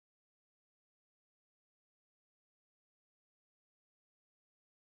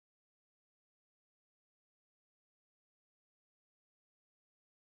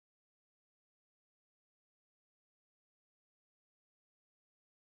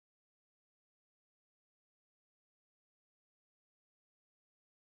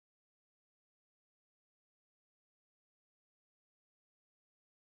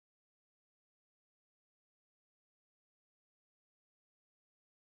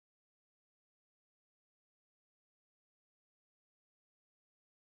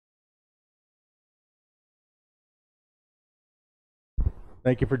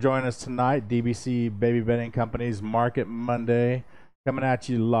Thank you for joining us tonight. DBC Baby Bedding Company's Market Monday, coming at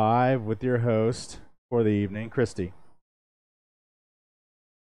you live with your host for the evening, Christy.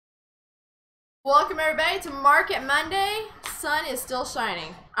 Welcome everybody to Market Monday. Sun is still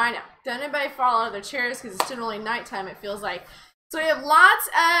shining. I know. Don't anybody fall out of their chairs because it's generally nighttime, it feels like. So we have lots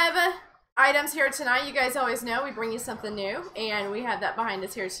of items here tonight. You guys always know we bring you something new, and we have that behind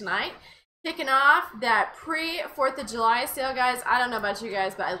us here tonight. Kicking off that pre-4th of July sale, guys. I don't know about you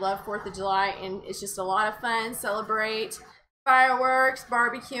guys, but I love 4th of July, and it's just a lot of fun. Celebrate fireworks,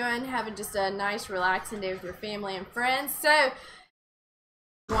 barbecuing, having just a nice, relaxing day with your family and friends. So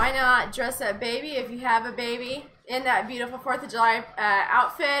why not dress up baby if you have a baby in that beautiful 4th of July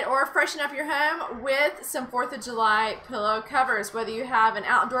outfit, or freshen up your home with some 4th of July pillow covers. Whether you have an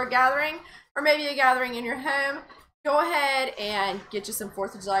outdoor gathering or maybe a gathering in your home, go ahead and get you some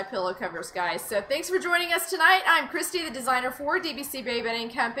 4th of July pillow covers, guys. So thanks for joining us tonight. I'm Christy, the designer for DBC Baby Bedding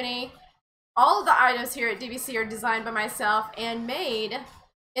Company. All of the items here at DBC are designed by myself and made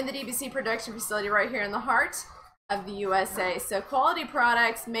in the DBC production facility right here in the heart of the USA. So quality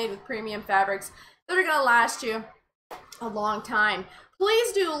products made with premium fabrics that are going to last you a long time.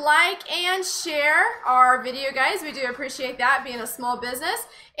 Please do like and share our video, guys. We do appreciate that, being a small business.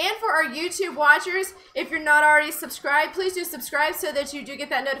 And for our YouTube watchers, if you're not already subscribed, please do subscribe so that you do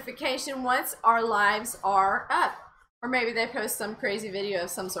get that notification once our lives are up. Or maybe they post some crazy video of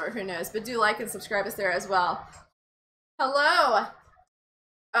some sort, who knows. But do like and subscribe us there as well. Hello.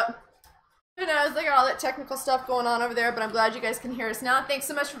 Oh, who knows, they got all that technical stuff going on over there, but I'm glad you guys can hear us now. Thanks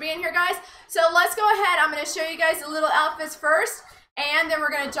so much for being here, guys. So let's go ahead. I'm going to show you guys the little outfits first, and then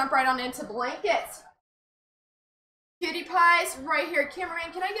we're going to jump right on into blankets. Cutie pies right here.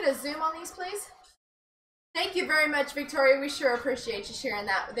 Cameraman, can I get a zoom on these, please? Thank you very much, Victoria. We sure appreciate you sharing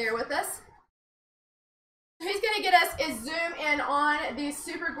that there with us. Who's going to get us is zoom in on these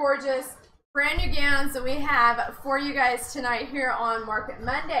super gorgeous brand new gowns that we have for you guys tonight here on Market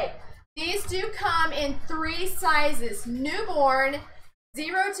Monday. These do come in 3 sizes: newborn,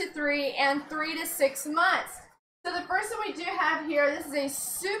 0 to 3, and 3 to 6 months. So the first one we do have here, this is a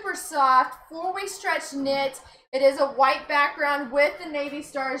super soft 4-way stretch knit. It is a white background with the navy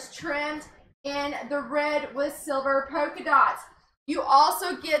stars trimmed in the red with silver polka dots. You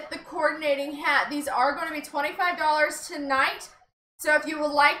also get the coordinating hat. These are going to be $25 tonight. So if you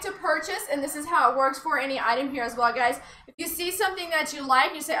would like to purchase, and this is how it works for any item here as well, guys. If you see something that you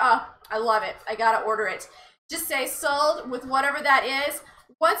like, you say, oh, I love it, I gotta order it. Just say sold with whatever that is.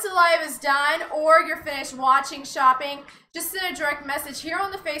 Once the live is done or you're finished watching, shopping, just send a direct message here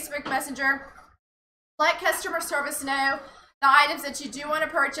on the Facebook Messenger. Let customer service know the items that you do want to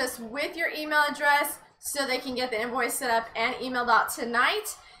purchase with your email address so they can get the invoice set up and emailed out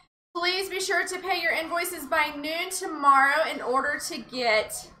tonight. Please be sure to pay your invoices by noon tomorrow in order to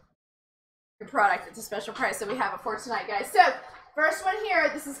get your product at the special price that we have it for tonight, guys. So first one here,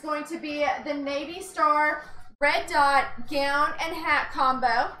 this is going to be the Navy Star red dot gown and hat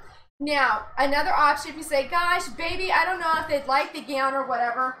combo. Now, another option, if you say, gosh, baby, I don't know if they'd like the gown or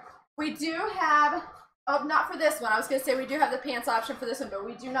whatever, we do have, oh, not for this one. I was going to say we do have the pants option for this one, but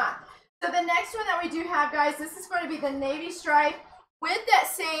we do not. So the next one that we do have, guys, this is going to be the navy stripe with that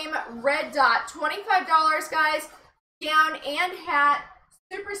same red dot. $25, guys, gown and hat.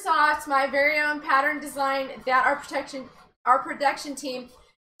 Super soft, my very own pattern design that our production team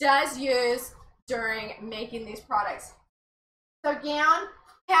does use during making these products. So gown,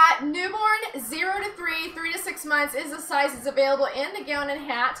 hat, newborn, 0 to 3, 3 to 6 months is the sizes available in the gown and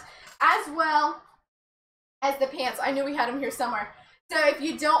hat, as well as the pants. I knew we had them here somewhere. So if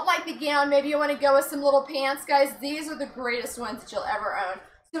you don't like the gown, maybe you want to go with some little pants, guys, these are the greatest ones that you'll ever own.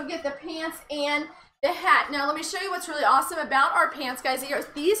 So get the pants and the hat. Now let me show you what's really awesome about our pants, guys.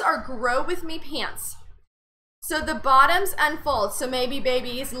 These are Grow With Me pants. So the bottoms unfold. So maybe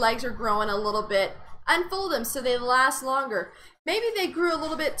baby's legs are growing a little bit. Unfold them so they last longer. Maybe they grew a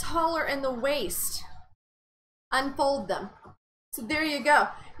little bit taller in the waist. Unfold them. So there you go.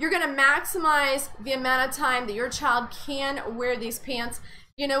 You're going to maximize the amount of time that your child can wear these pants.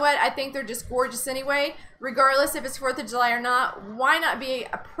 You know what? I think they're just gorgeous anyway. Regardless if it's 4th of July or not, why not be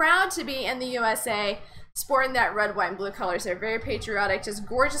proud to be in the USA sporting that red, white, and blue colors? They're very patriotic, just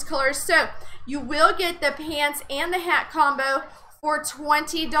gorgeous colors. So you will get the pants and the hat combo for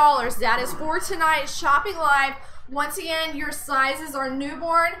 $20. That is for tonight, shopping live. Once again, your sizes are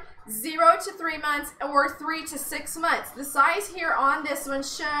newborn, 0 to 3 months, or 3 to 6 months. The size here on this one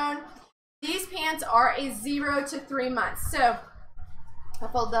shown, these pants are a 0 to 3 months. So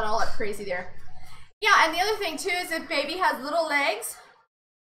I'll fold that all up crazy there. Yeah, and the other thing too is if baby has little legs,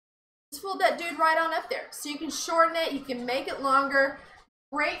 just fold that dude right on up there. So you can shorten it, you can make it longer.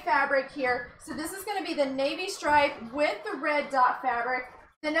 Great fabric here. So this is going to be the navy stripe with the red dot fabric.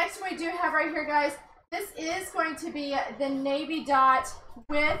 The next one we do have right here, guys, this is going to be the navy dot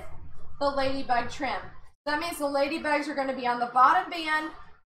with the ladybug trim. That means the ladybugs are going to be on the bottom band,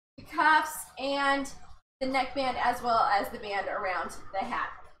 the cuffs, and the neckband, as well as the band around the hat.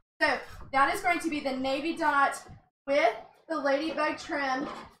 So that is going to be the navy dot with the ladybug trim.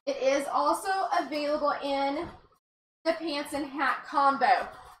 It is also available in the pants and hat combo.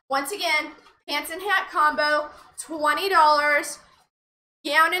 Once again, pants and hat combo, $20.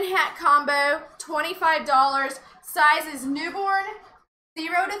 Gown and hat combo, $25. Size is newborn,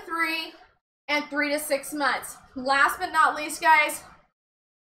 0 to 3, and 3 to 6 months. Last but not least, guys,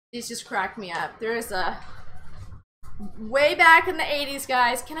 these just cracked me up. There's a way back in the 80s,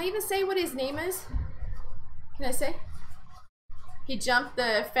 guys. Can I even say what his name is? Can I say? He jumped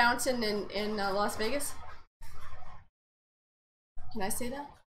the fountain in Las Vegas. Can I say that?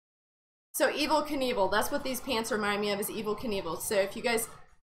 So Evel Knievel, that's what these pants remind me of, is Evel Knievel. So if you guys,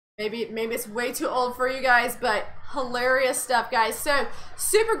 maybe it's way too old for you guys, but hilarious stuff, guys. So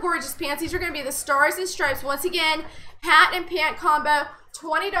super gorgeous pants. These are going to be the Stars and Stripes. Once again, hat and pant combo,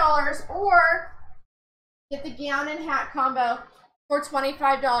 $20, or get the gown and hat combo for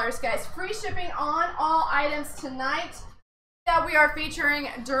 $25, guys. Free shipping on all items tonight that we are featuring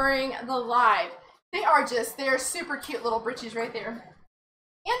during the live. They are super cute little breeches right there.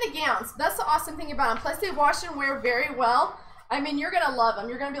 And the gowns. That's the awesome thing about them. Plus, they wash and wear very well. I mean, you're going to love them.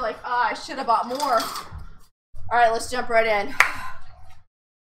 You're going to be like, oh, I should have bought more. All right, let's jump right in.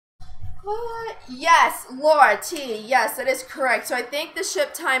 What? Yes, Laura T. Yes, that is correct. So I think the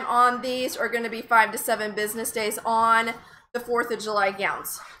ship time on these are going to be 5 to 7 business days on the 4th of July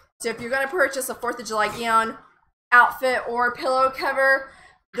gowns. So if you're going to purchase a 4th of July gown, outfit, or pillow cover,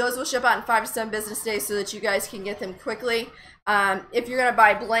 those will ship out in 5 to 7 business days so that you guys can get them quickly. If you're going to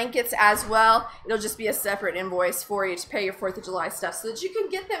buy blankets as well, it'll just be a separate invoice for you to pay your 4th of July stuff so that you can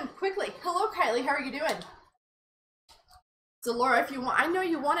get them quickly. Hello, Kylie. How are you doing? So, Laura, if you want, I know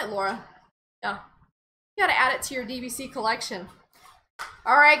you want it, Laura. Yeah. You got to add it to your DBC collection.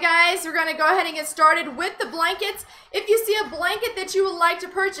 All right, guys, we're going to go ahead and get started with the blankets. If you see a blanket that you would like to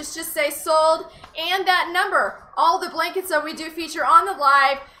purchase, just say sold and that number. All the blankets that we do feature on the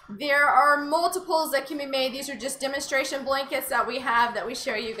live, there are multiples that can be made. These are just demonstration blankets that we have that we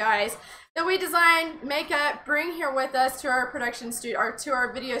show you guys, that we design, make up, bring here with us to our production studio, or to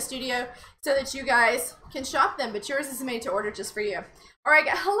our video studio, so that you guys can shop them. But yours is made to order just for you. All right,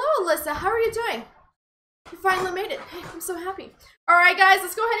 hello, Alyssa. How are you doing? You finally made it. Hey, I'm so happy. All right, guys,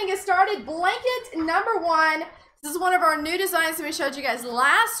 let's go ahead and get started. Blanket number 1. This is one of our new designs that we showed you guys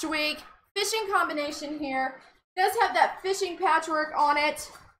last week. Fishing combination here. It does have that fishing patchwork on it.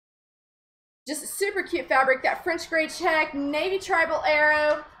 Just super cute fabric. That French gray check, navy tribal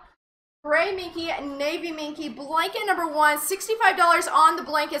arrow, gray minky, navy minky. Blanket number 1, $65 on the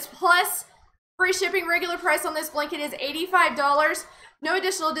blankets plus free shipping. Regular price on this blanket is $85. No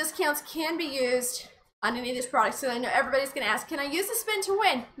additional discounts can be used on any of these products. So I know everybody's going to ask, can I use the spin to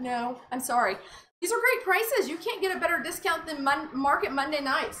win? No, I'm sorry. These are great prices. You can't get a better discount than Market Monday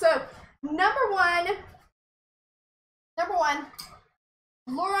night. So number one,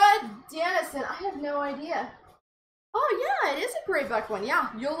 Laura Dennison. I have no idea. Oh yeah, it is a gray buck one. Yeah,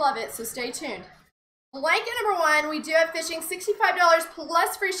 you'll love it. So stay tuned. Blanket number 1, we do have fishing, $65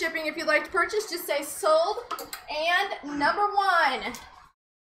 plus free shipping. If you'd like to purchase, just say sold. And number 1.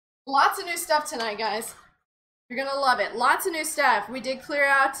 Lots of new stuff tonight, guys. You're going to love it. Lots of new stuff. We did clear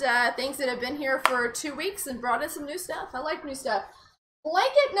out things that have been here for 2 weeks and brought in some new stuff. I like new stuff.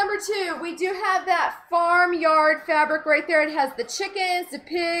 Blanket number 2, we do have that farmyard fabric right there. It has the chickens, the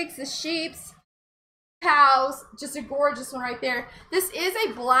pigs, the sheeps, cows. Just a gorgeous one right there. This is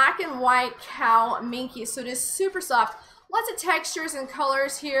a black and white cow minky, so it is super soft. Lots of textures and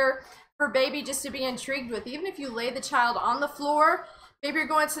colors here for baby just to be intrigued with. Even if you lay the child on the floor, maybe you're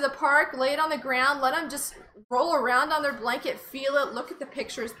going to the park, lay it on the ground, let them just roll around on their blanket, feel it, look at the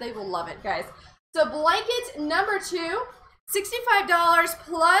pictures. They will love it, guys. So blanket number 2, $65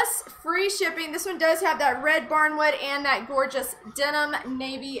 plus free shipping. This one does have that red barnwood and that gorgeous denim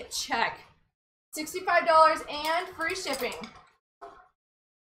navy check. $65 and free shipping.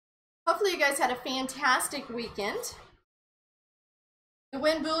 Hopefully you guys had a fantastic weekend. The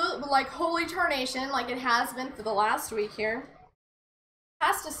wind blew like holy tarnation, like it has been for the last week here.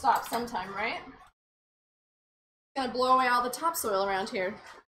 Has to stop sometime, right? It's gonna blow away all the topsoil around here.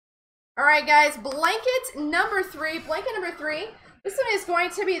 All right, guys, blanket number 3. Blanket number 3. This one is going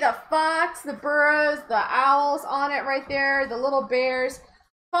to be the fox, the burros, the owls on it right there, the little bears.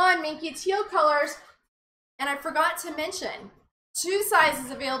 Fun, minky, teal colors. And I forgot to mention, 2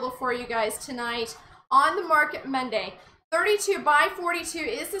 sizes available for you guys tonight on the Market Monday. 32 by 42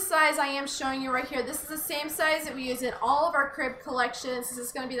 is the size I am showing you right here. This is the same size that we use in all of our crib collections. This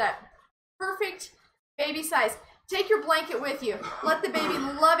is going to be that perfect baby size. Take your blanket with you. Let the baby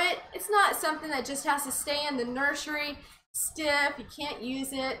love it. It's not something that just has to stay in the nursery stiff. You can't use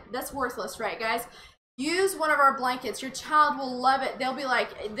it. That's worthless, right, guys? Use one of our blankets. Your child will love it. They'll be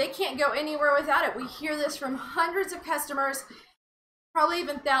like, they can't go anywhere without it. We hear this from hundreds of customers, probably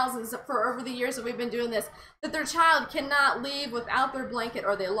even thousands for over the years that we've been doing this, that their child cannot leave without their blanket,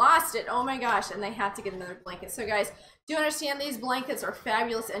 or they lost it. Oh my gosh, and they have to get another blanket. So guys, do understand these blankets are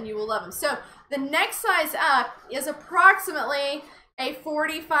fabulous and you will love them. So the next size up is approximately a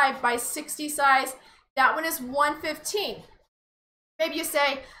 45 by 60 size. That one is $115. Maybe you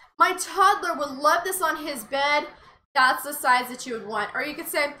say, my toddler would love this on his bed. That's the size that you would want. Or you could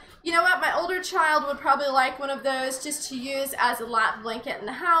say, you know what, my older child would probably like one of those just to use as a lap blanket in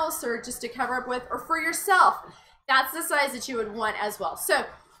the house, or just to cover up with, or for yourself. That's the size that you would want as well. So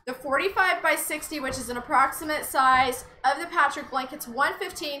the 45 by 60, which is an approximate size of the Patrick blankets,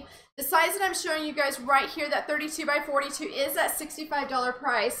 $115. The size that I'm showing you guys right here, that 32 by 42, is that $65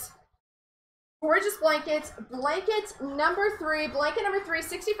 price. Gorgeous blankets. Blanket number 3,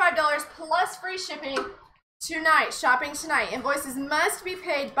 $65 plus free shipping tonight. Shopping tonight. Invoices must be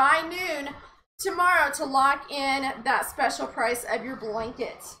paid by noon tomorrow to lock in that special price of your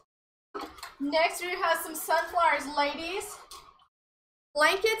blanket. Next, we have some sunflowers, ladies.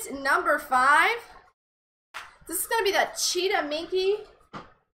 Blanket number 5. This is going to be that cheetah minky.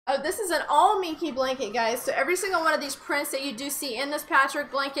 Oh, this is an all minky blanket, guys. So every single one of these prints that you do see in this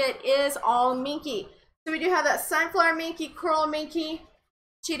Patrick blanket is all minky. So we do have that sunflower minky, coral minky,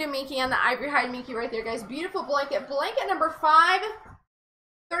 cheetah minky, and the ivory hide minky right there, guys. Beautiful blanket. Blanket number 5,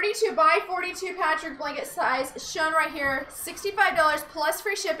 32 by 42 Patrick blanket size, shown right here. $65 plus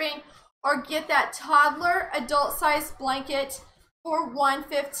free shipping, or get that toddler adult size blanket for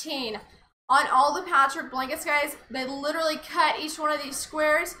 $115. On all the Patrick blankets, guys, they literally cut each one of these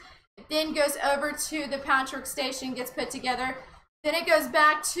squares. It then goes over to the Patrick station, gets put together. Then it goes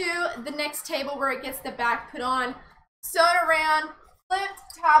back to the next table where it gets the back put on, sewn around, flipped,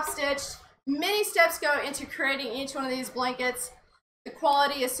 top stitched. Many steps go into creating each one of these blankets. The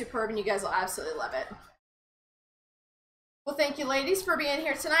quality is superb and you guys will absolutely love it. Well, thank you, ladies, for being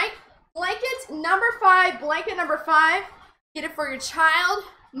here tonight. Blanket number 5, blanket number 5. Get it for your child,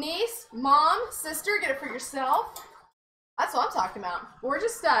 niece, mom, sister. Get it for yourself. That's what I'm talking about.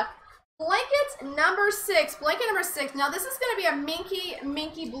 Gorgeous stuff. Blanket number 6. Blanket number 6. Now this is going to be a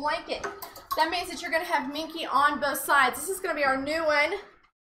minky blanket. That means that you're going to have minky on both sides. This is going to be our new one.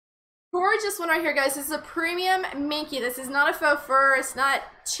 Gorgeous one right here, guys. This is a premium minky. This is not a faux fur. It's not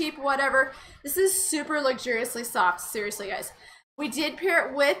cheap, whatever. This is super luxuriously soft. Seriously, guys. We did pair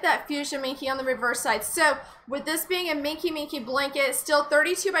it with that fuchsia minky on the reverse side. So with this being a minky blanket, still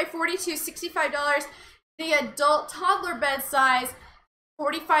 32 by 42, $65. The adult toddler bed size,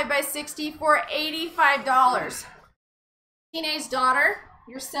 45 by 60 for $85. Teenage daughter,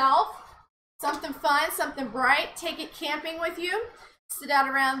 yourself, something fun, something bright. Take it camping with you. Sit out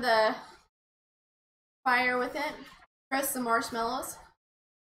around the fire with it. Roast some marshmallows.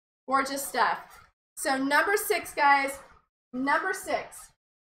 Gorgeous stuff. So number 6, guys. Number 6.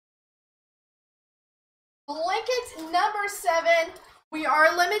 Blanket number 7. We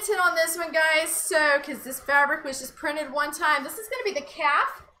are limited on this one, guys. So, because this fabric was just printed one time. This is going to be the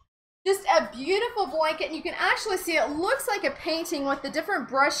calf. Just a beautiful blanket. And you can actually see it looks like a painting with the different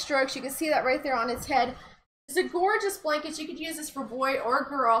brush strokes. You can see that right there on its head. It's a gorgeous blanket. You could use this for boy or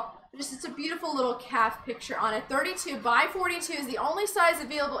girl. It's a beautiful little calf picture on it. 32 by 42 is the only size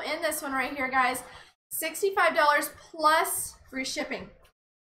available in this one right here, guys. $65 plus free shipping.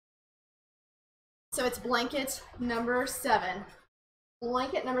 So it's blanket number 7.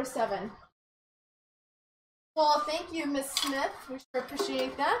 Blanket number 7. Well, thank you, Miss Smith. We sure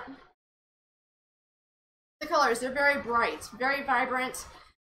appreciate that. The colors, they're very bright, very vibrant.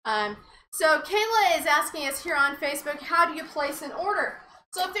 So Kayla is asking us here on Facebook, how do you place an order?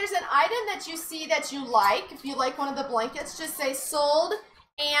 So if there's an item that you see that you like, if you like one of the blankets, just say sold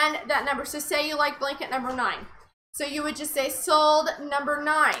and that number. So say you like blanket number 9. So you would just say sold number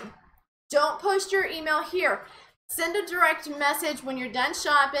 9. Don't post your email here. Send a direct message when you're done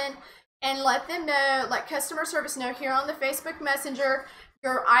shopping and let them know, let customer service know here on the Facebook Messenger,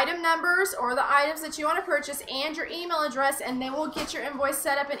 your item numbers or the items that you want to purchase and your email address, and then we'll get your invoice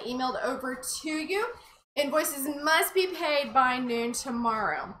set up and emailed over to you. Invoices must be paid by noon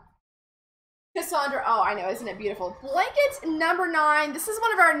tomorrow. Cassandra, oh, I know, isn't it beautiful? Blanket number 9. This is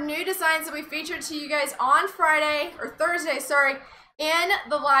one of our new designs that we featured to you guys on Friday, or Thursday, sorry, in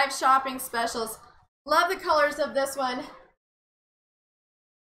the live shopping specials. Love the colors of this one.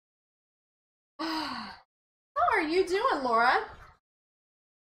 How are you doing, Laura?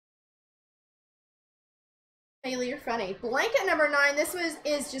 Bailey, you're funny. Blanket number 9. This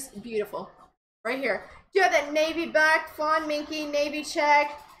is just beautiful. Right here. You have that navy back, fawn minky, navy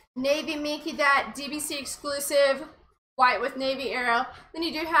check, navy minky, that DBC exclusive, white with navy arrow. Then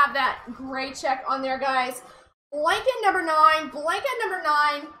you do have that gray check on there, guys. Blanket number 9. Blanket number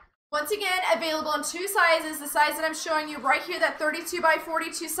 9. Once again, available in 2 sizes. The size that I'm showing you right here, that 32 by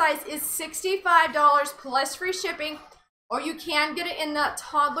 42 size, is $65 plus free shipping. Or you can get it in that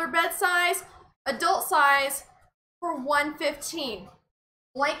toddler bed size, adult size, for $115.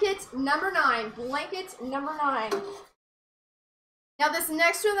 Blanket number 9. Blanket number 9. Now this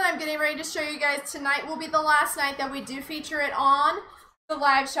next one that I'm getting ready to show you guys tonight will be the last night that we do feature it on the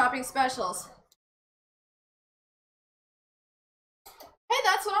live shopping specials. Hey,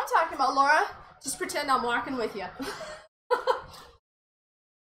 that's what I'm talking about, Laura. Just pretend I'm walking with you.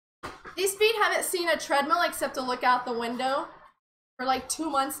 These feet haven't seen a treadmill except to look out the window for like 2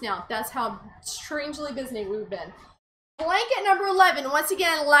 months now. That's how strangely busy we've been. Blanket number 11. Once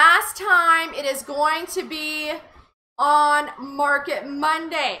again, last time it is going to be on Market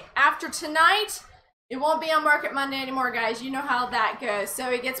Monday. After tonight, it won't be on Market Monday anymore, guys. You know how that goes.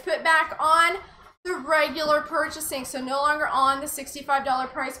 So it gets put back on the regular purchasing, so no longer on the $65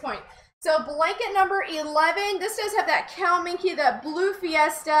 price point. So blanket number 11, this does have that cow minky, that blue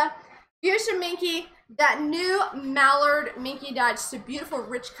fiesta, fuchsia minky, that new mallard minky dye. Just a beautiful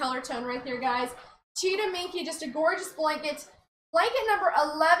rich color tone right there, guys. Cheetah minky, just a gorgeous blanket. Blanket number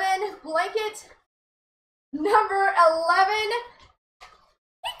 11, blanket number 11.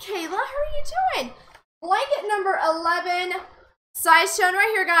 Hey Kayla, how are you doing? Blanket number 11. Size shown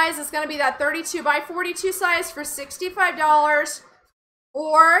right here, guys, is going to be that 32 by 42 size for $65,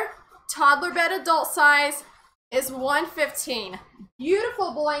 or toddler bed adult size is $115.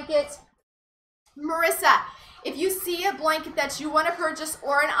 Beautiful blanket. Marissa, if you see a blanket that you want to purchase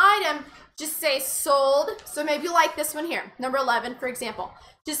or an item, just say sold. So maybe you like this one here, number 11, for example.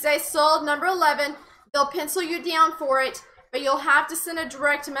 Just say sold, number 11. They'll pencil you down for it, but you'll have to send a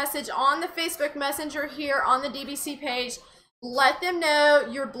direct message on the Facebook Messenger here on the DBC page. Let them know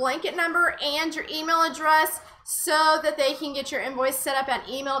your blanket number and your email address so that they can get your invoice set up and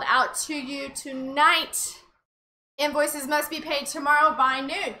emailed out to you tonight. Invoices must be paid tomorrow by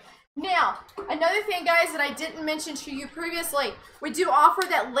noon. Now, another thing, guys, that I didn't mention to you previously, we do offer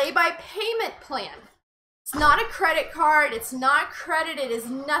that lay-by payment plan. It's not a credit card. It's not credit. It is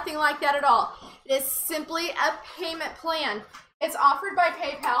nothing like that at all. It is simply a payment plan. It's offered by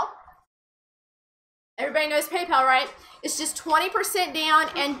PayPal. Everybody knows PayPal, right? It's just 20% down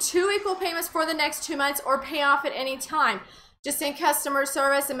and 2 equal payments for the next 2 months, or pay off at any time. Just send customer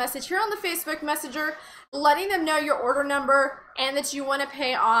service a message here on the Facebook Messenger, letting them know your order number and that you want to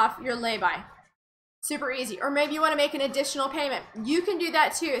pay off your lay-by. Super easy. Or maybe you want to make an additional payment. You can do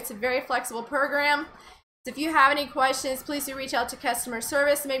that too. It's a very flexible program. So if you have any questions, please do reach out to customer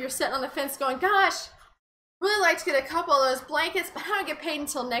service. Maybe you're sitting on the fence going, gosh, really like to get a couple of those blankets, but I don't get paid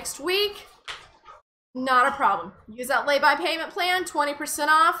until next week. Not a problem. Use that lay-by payment plan, 20%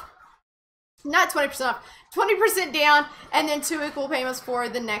 off. Not 20% off, 20% down, and then 2 equal payments for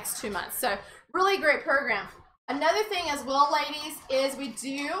the next 2 months. So really great program. Another thing as well, ladies, is we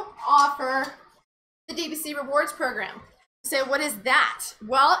do offer the DBC Rewards program. So what is that?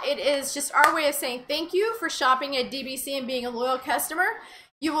 Well, it is just our way of saying thank you for shopping at DBC and being a loyal customer.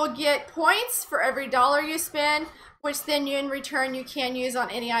 You will get points for every dollar you spend, which then you in return you can use on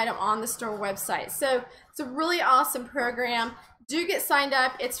any item on the store website. So it's a really awesome program. Do get signed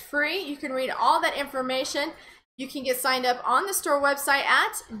up. It's free. You can read all that information. You can get signed up on the store website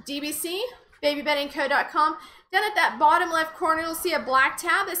at dbcbabybeddingco.com. Then at that bottom left corner, you'll see a black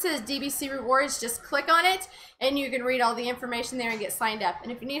tab that says DBC Rewards. Just click on it and you can read all the information there and get signed up.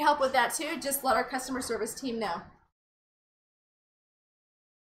 And if you need help with that too, just let our customer service team know.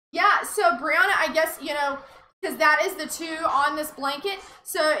 Yeah, so Brianna, I guess, you know, because that is the 2 on this blanket.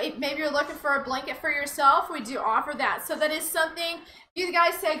 So if maybe you're looking for a blanket for yourself, we do offer that. So that is something, you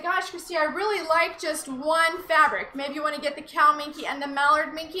guys say, gosh, Christy, I really like just one fabric. Maybe you want to get the cow minky and the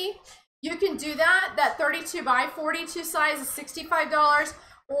mallard minky. You can do that. That 32 by 42 size is $65,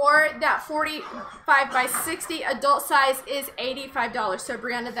 or that 45 by 60 adult size is $85. So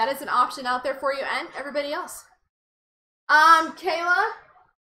Brianna, that is an option out there for you and everybody else. Kayla,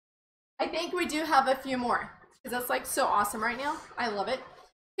 I think we do have a few more, because that's like so awesome right now. I love it.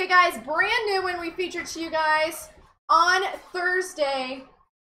 Okay, guys, brand new one we featured to you guys on Thursday.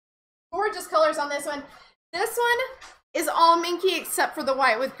 Gorgeous colors on this one. This one is all minky except for the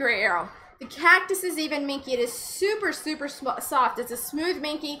white with gray arrow. The cactus is even minky. It is super, super soft. It's a smooth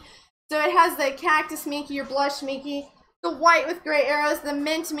minky. So it has the cactus minky, your blush minky, the white with gray arrows, the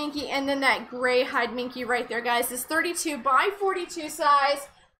mint minky, and then that gray hide minky right there, guys. This 32 by 42 size.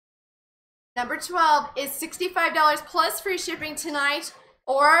 Number 12 is $65 plus free shipping tonight,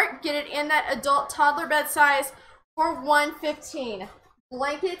 or get it in that adult toddler bed size for $115.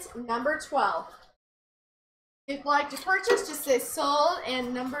 Blanket number 12. If you'd like to purchase, just say sold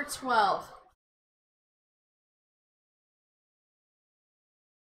and number 12.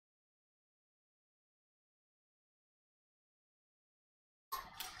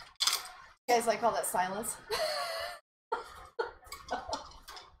 You guys like all that silence?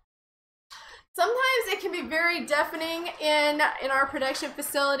 Sometimes it can be very deafening in our production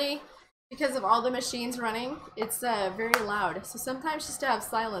facility because of all the machines running. It's very loud. So sometimes just to have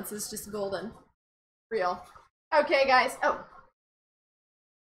silence is just golden. Real. Okay, guys. Oh.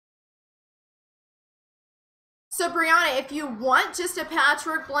 So Brianna, if you want just a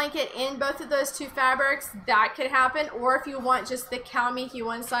patchwork blanket in both of those two fabrics, that could happen. Or if you want just the cow minky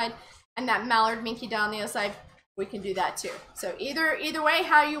one side and that mallard minky down the other side, we can do that too. So either way,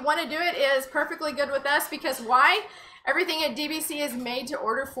 how you want to do it is perfectly good with us, because why? Everything at DBC is made to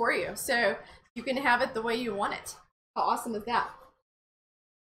order for you. So you can have it the way you want it. How awesome is that?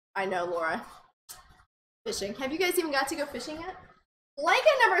 I know, Laura. Fishing. Have you guys even got to go fishing yet?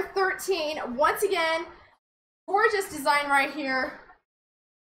 Blanket number 13. Once again, gorgeous design right here.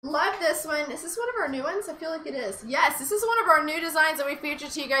 Love this one. Is this one of our new ones? I feel like it is. Yes, this is one of our new designs that we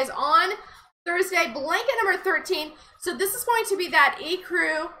featured to you guys on Thursday. Blanket number 13. So this is going to be that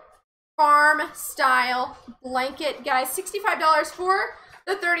ecru farm style blanket, guys. $65 for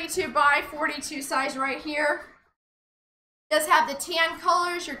the 32 by 42 size right here. It does have the tan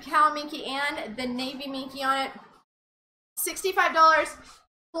colors, your cow minky and the navy minky on it. $65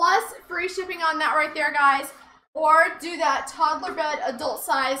 plus free shipping on that right there, guys. Or do that toddler bed adult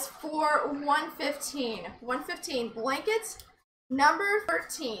size for $115. $115. Blanket number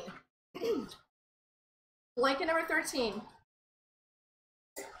 13. Blanket number 13.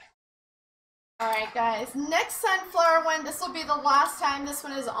 Alright, guys. Next sunflower one. This will be the last time this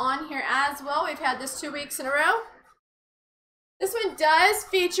one is on here as well. We've had this 2 weeks in a row. This one does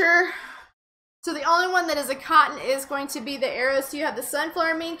feature, so the only one that is a cotton is going to be the arrows. So you have the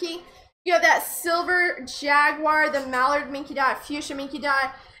sunflower minky. You have that silver jaguar, the mallard minky dot, fuchsia minky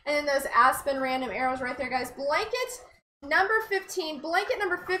dot, and then those aspen random arrows right there, guys. Blanket number 15. Blanket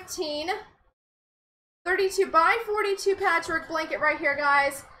number 15. 32 by 42 patchwork blanket right here,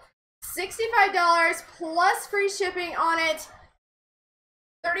 guys. $65 plus free shipping on it.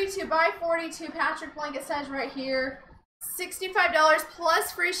 32 by 42 patchwork blanket size right here. $65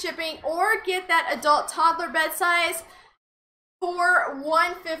 plus free shipping, or get that adult toddler bed size for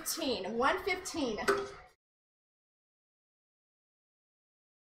 $115. $115.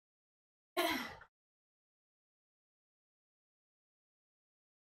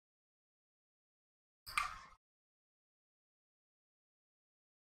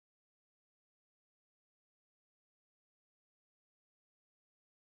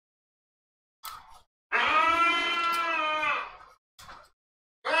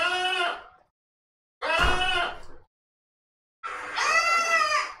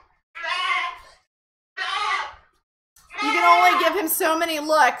 Give him so many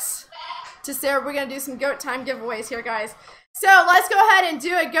looks to say we're gonna do some goat time giveaways here, guys. So let's go ahead and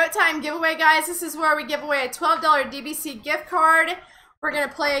do a goat time giveaway, guys. This is where we give away a $12 DBC gift card. We're gonna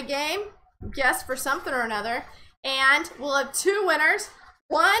play a game, guess for something or another, and we'll have 2 winners.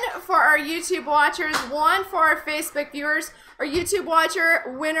 One for our YouTube watchers, one for our Facebook viewers. Our YouTube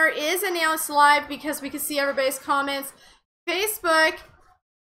watcher winner is announced live because we can see everybody's comments. Facebook,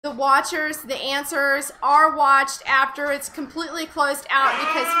 the watchers, the answers are watched after it's completely closed out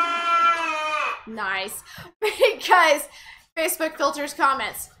because Facebook filters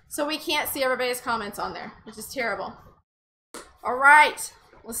comments. So we can't see everybody's comments on there, which is terrible. All right,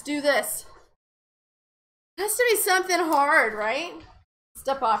 let's do this. It has to be something hard, right?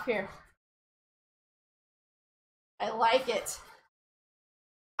 Step off here. I like it.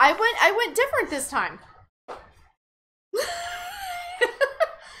 I went different this time.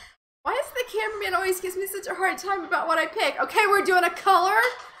 Why does the cameraman always gives me such a hard time about what I pick? Okay, we're doing a color.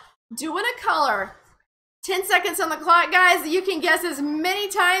 Doing a color. 10 seconds on the clock, guys. You can guess as many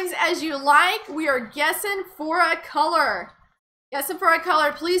times as you like. We are guessing for a color. Guessing for a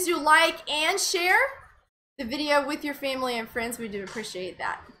color. Please do like and share the video with your family and friends. We do appreciate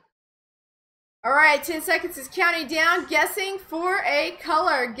that. All right, 10 seconds is counting down. Guessing for a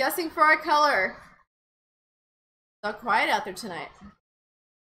color. Guessing for a color. It's all quiet out there tonight.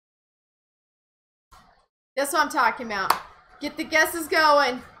 That's what I'm talking about. Get the guesses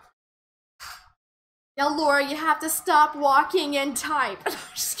going. Now, Laura, you have to stop walking and type.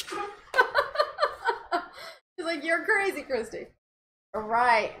 Just kidding. She's like, you're crazy, Christy. All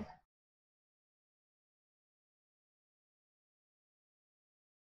right.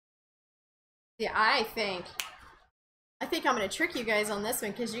 Yeah, I think I'm going to trick you guys on this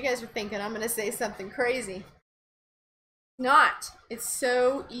one because you guys are thinking I'm going to say something crazy. Not. It's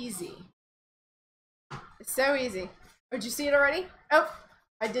so easy. It's so easy. Oh, did you see it already? Oh,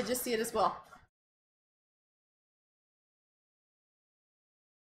 I did just see it as well.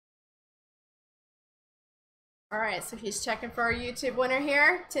 All right, so he's checking for our YouTube winner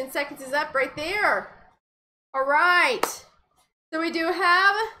here. 10 seconds is up right there. All right. So we do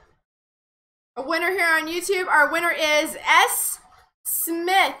have a winner here on YouTube. Our winner is S.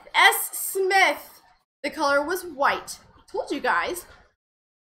 Smith. S. Smith. The color was white. I told you guys.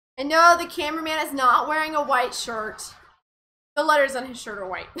 And no, the cameraman is not wearing a white shirt. The letters on his shirt are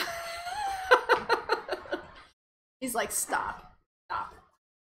white. He's like, stop. Stop.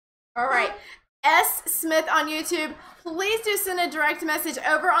 All right. S. Smith on YouTube. Please do send a direct message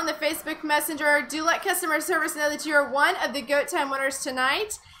over on the Facebook Messenger. Do let customer service know that you are one of the Goat Time winners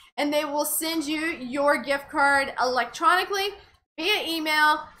tonight. And they will send you your gift card electronically via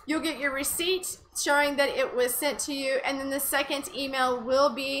email. You'll get your receipt showing that it was sent to you. And then the second email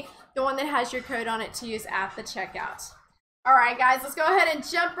will be the one that has your code on it to use at the checkout. All right, guys, let's go ahead and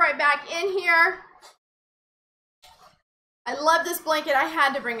jump right back in here. I love this blanket. I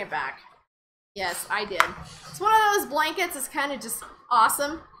had to bring it back. Yes, I did. It's one of those blankets. It's kind of just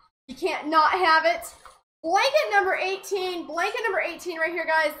awesome. You can't not have it. Blanket number 18. Blanket number 18 right here,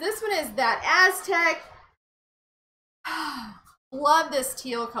 guys. This one is that Aztec. Love this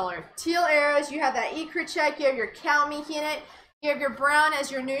teal color. Teal arrows. You have that ecru check. You have your cow minky in it. You have your brown as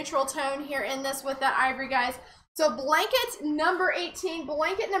your neutral tone here in this with that ivory, guys. So blanket number 18.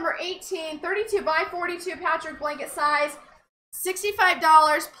 Blanket number 18. 32 by 42 patchwork blanket size. $65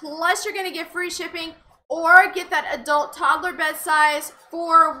 plus you're going to get free shipping or get that adult toddler bed size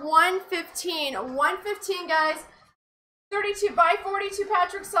for $115. $115, guys. 32 by 42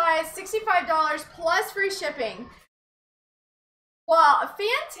 patchwork size, $65 plus free shipping. Wow,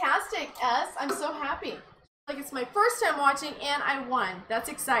 fantastic, S. I'm so happy. Like, it's my first time watching and I won. That's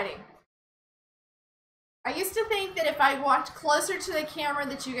exciting. I used to think that if I walked closer to the camera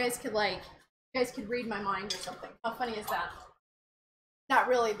that you guys could read my mind or something. How funny is that? Not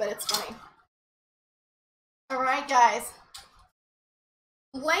really, but it's funny. All right, guys.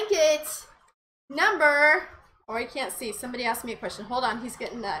 Blanket number, oh, I can't see. Somebody asked me a question. Hold on, he's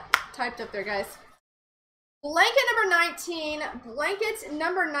getting that typed up there, guys. Blanket number 19. Blanket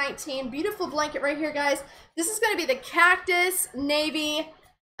number 19. Beautiful blanket right here, guys. This is going to be the cactus, navy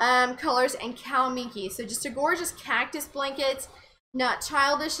colors, and cow minky. So just a gorgeous cactus blanket. Not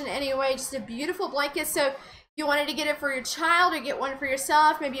childish in any way. Just a beautiful blanket. So you wanted to get it for your child or get one for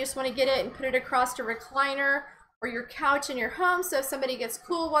yourself. Maybe you just want to get it and put it across a recliner or your couch in your home. So if somebody gets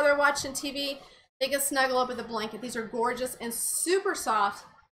cool while they're watching TV, they can snuggle up with a blanket. These are gorgeous and super soft.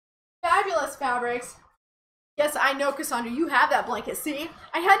 Fabulous fabrics. Yes, I know, Cassandra, you have that blanket. See,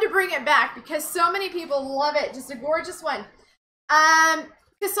 I had to bring it back because so many people love it. Just a gorgeous one.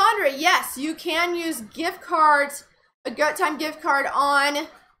 Cassandra, yes, you can use gift cards, a Goat Time gift card on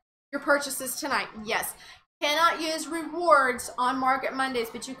your purchases tonight. Yes. Cannot use rewards on Market Mondays,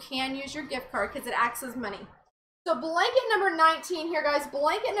 but you can use your gift card because it acts as money. So blanket number 19 here, guys.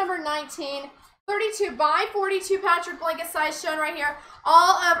 Blanket number 19, 32 by 42 patchwork blanket size shown right here.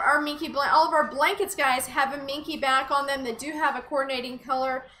 All of our blankets, guys, have a minky back on them that do have a coordinating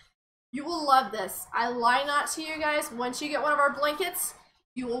color. You will love this. I lie not to you guys. Once you get one of our blankets,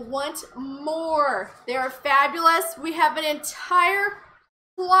 you will want more. They are fabulous. We have an entire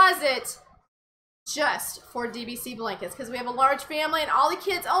closet just for DBC blankets because we have a large family and all the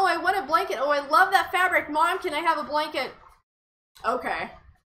kids, oh, I want a blanket. Oh, I love that fabric. Mom, can I have a blanket? Okay,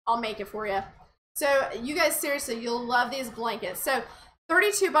 I'll make it for you. So you guys, seriously, you'll love these blankets. So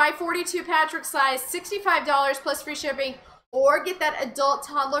 32 by 42 patchwork size, $65 plus free shipping, or get that adult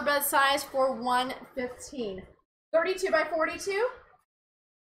toddler bed size for $115. 32 by 42,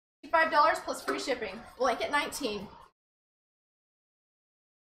 $65 plus free shipping. Blanket 19.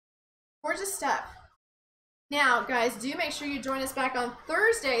 Gorgeous stuff. Now, guys, do make sure you join us back on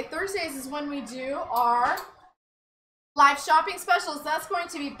Thursday. Thursdays is when we do our live shopping specials. That's going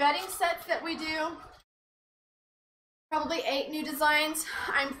to be bedding sets that we do. Probably 8 new designs,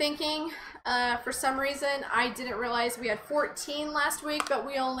 I'm thinking. For some reason, I didn't realize we had 14 last week, but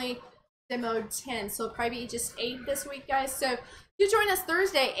we only demoed 10. So it'll probably be just 8 this week, guys. So you join us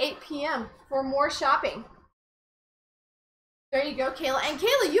Thursday, 8 p.m. for more shopping. There you go, Kayla. And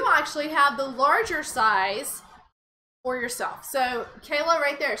Kayla, you actually have the larger size for yourself. So Kayla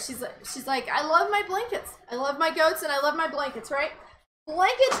right there, she's like, I love my blankets. I love my goats and I love my blankets, right?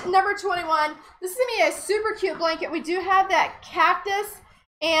 Blanket number 21. This is going to be a super cute blanket. We do have that cactus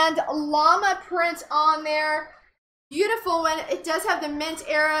and llama print on there. Beautiful one. It does have the mint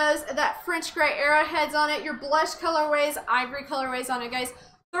arrows, that French gray arrowheads on it, your blush colorways, ivory colorways on it, guys.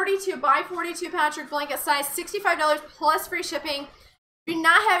 32 by 42 Patrick blanket size, $65 plus free shipping. If you're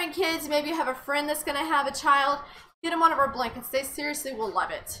not having kids, maybe you have a friend that's going to have a child, get them one of our blankets. They seriously will love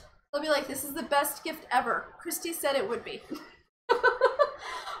it. They'll be like, this is the best gift ever. Christy said it would be.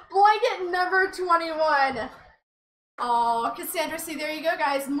 Blanket number 21. Oh, Cassandra, see, there you go,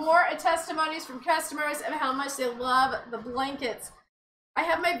 guys. More testimonies from customers of how much they love the blankets. I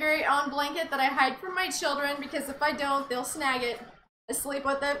have my very own blanket that I hide from my children because if I don't, they'll snag it. I sleep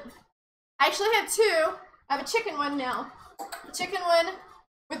with it. I actually have 2. I have a chicken one now. A chicken one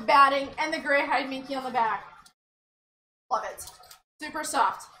with batting and the gray hide minky on the back. Love it. Super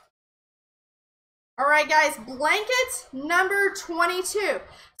soft. All right, guys, blanket number 22.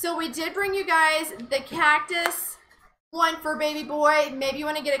 So we did bring you guys the cactus one for baby boy. Maybe you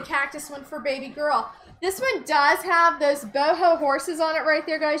want to get a cactus one for baby girl. This one does have those boho horses on it right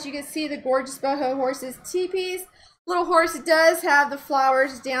there, guys. You can see the gorgeous boho horses teepees. Little horse does have the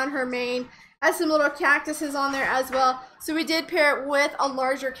flowers down her mane. Has some little cactuses on there as well. So we did pair it with a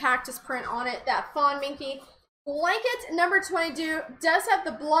larger cactus print on it, that fawn minky. Blanket number 22 does have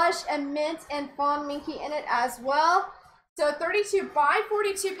the blush and mint and fawn minky in it as well. So 32 by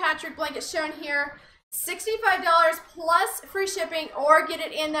 42 Patrick blanket shown here. $65 plus free shipping, or get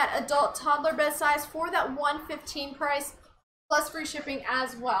it in that adult toddler bed size for that $115 price plus free shipping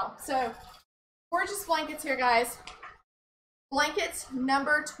as well. So gorgeous blankets here, guys. Blanket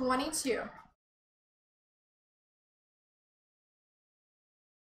number 22.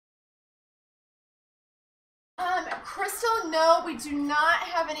 Crystal, no, we do not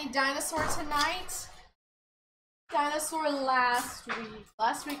have any dinosaur tonight. Dinosaur last week.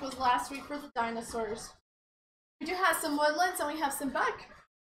 Last week was last week for the dinosaurs. We do have some woodlands and we have some buck.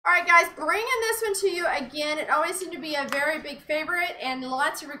 All right, guys, bringing this one to you again. It always seemed to be a very big favorite and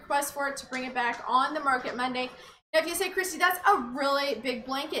lots of requests for it to bring it back on the Market Monday. Now, if you say, Christy, that's a really big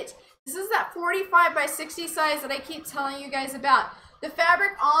blanket. This is that 45 by 60 size that I keep telling you guys about. The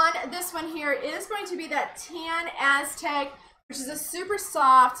fabric on this one here is going to be that tan Aztec, which is a super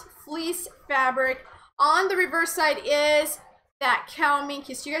soft fleece fabric. On the reverse side is that cow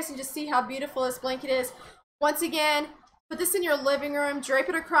minky. So you guys can just see how beautiful this blanket is. Once again, put this in your living room, drape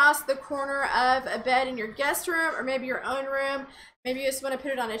it across the corner of a bed in your guest room or maybe your own room. Maybe you just want to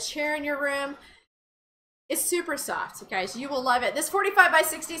put it on a chair in your room. It's super soft, guys. You will love it. This 45 by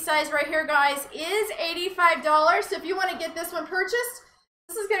 60 size right here, guys, is $85. So if you want to get this one purchased,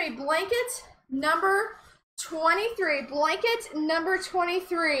 this is going to be blanket number 23. Blanket number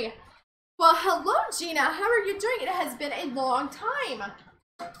 23. Well, hello, Gina. How are you doing? It has been a long time.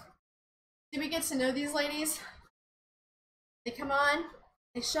 Did we get to know these ladies? They come on,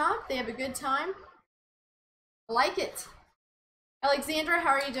 they shop, they have a good time. I like it. Alexandra, how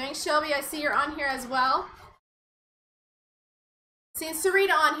are you doing? Shelby, I see you're on here as well. Seeing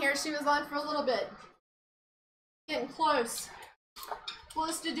Sarita on here. She was on for a little bit. Getting close.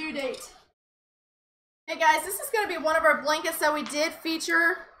 Close to due date. Hey guys, this is going to be one of our blankets that we did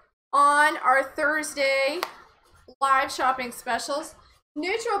feature on our Thursday live shopping specials.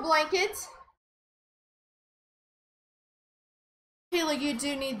 Neutral blanket. Kayla, you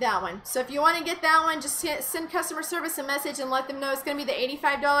do need that one. So if you want to get that one, just send customer service a message and let them know it's going to be the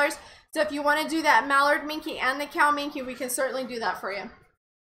 $85. So if you want to do that mallard minky and the cow minky, we can certainly do that for you.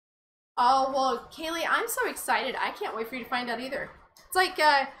 Oh, well, Kaylee, I'm so excited. I can't wait for you to find out either. It's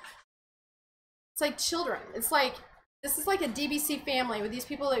like children. It's like, this is like a DBC family with these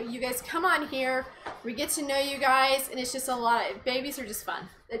people that you guys come on here. We get to know you guys, and it's just a lot of, babies are just fun.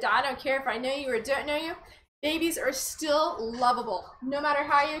 I don't care if I know you or don't know you. Babies are still lovable, no matter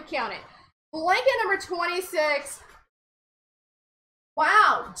how you count it. Blanket number 26.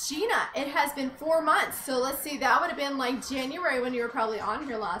 Wow, Gina, it has been 4 months. So let's see, that would have been like January when you were probably on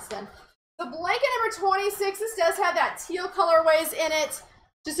here last then. The blanket number 26, this does have that teal colorways in it.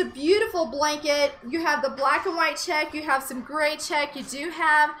 Just a beautiful blanket. You have the black and white check. You have some gray check. You do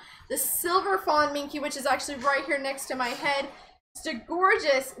have the silver fawn minky, which is actually right here next to my head. Just a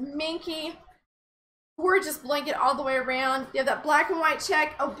gorgeous minky. Gorgeous blanket all the way around. You have that black and white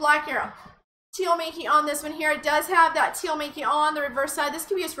check. Oh, black arrow. Teal minky on this one here. It does have that teal minky on the reverse side. This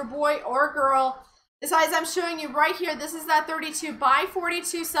can be used for boy or girl. The size I'm showing you right here, this is that 32 by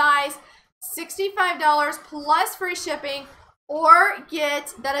 42 size. $65 plus free shipping. Or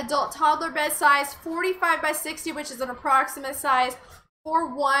get that adult toddler bed size, 45 by 60, which is an approximate size, for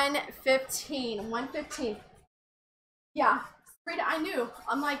 $115. $115. Yeah, Rita, I knew.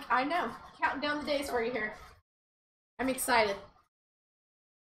 I'm like, I know. Counting down the days for you here. I'm excited.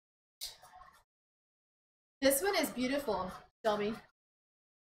 This one is beautiful, Shelby.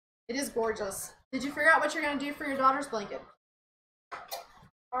 It is gorgeous. Did you figure out what you're going to do for your daughter's blanket?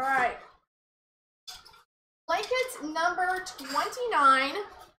 All right. Blanket number 29.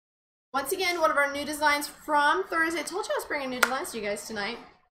 Once again, one of our new designs from Thursday. I told you I was bringing new designs to you guys tonight.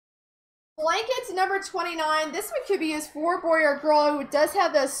 Blanket number 29. This one could be used for boy or girl. It does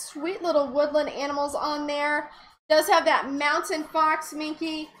have those sweet little woodland animals on there. It does have that mountain fox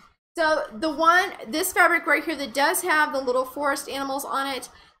minky. So this fabric right here that does have the little forest animals on it,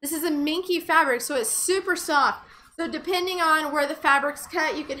 this is a minky fabric, so it's super soft. So depending on where the fabric's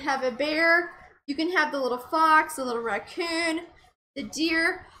cut, you can have a bear, you can have the little fox, the little raccoon, the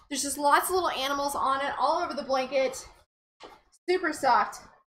deer. There's just lots of little animals on it all over the blanket. Super soft.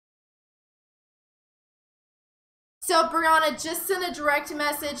 So Brianna, just send a direct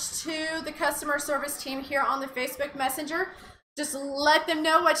message to the customer service team here on the Facebook Messenger. Just let them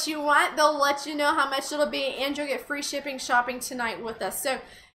know what you want. They'll let you know how much it'll be, and you'll get free shipping shopping tonight with us. So,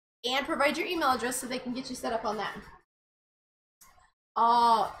 and provide your email address so they can get you set up on that.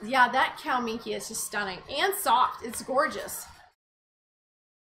 Oh, yeah, that cow minky is just stunning and soft. It's gorgeous.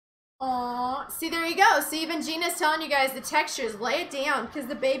 Oh, see, there you go. See, even Gina's telling you guys the textures. Lay it down, because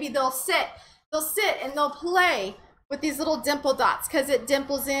the baby, they'll sit and they'll play with these little dimple dots because it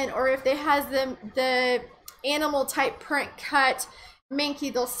dimples in, or if they has the animal type print cut minky,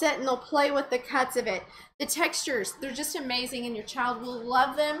 they'll sit and they'll play with the cuts of it. The textures, they're just amazing, and your child will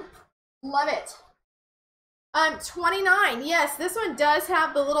love them. Love it. 29. Yes, this one does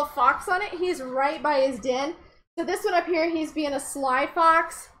have the little fox on it. He's right by his den. So this one up here, he's being a sly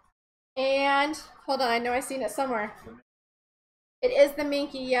fox. And hold on, I know I've seen it somewhere. It is the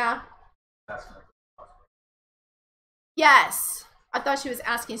minky, yeah. Yes. I thought she was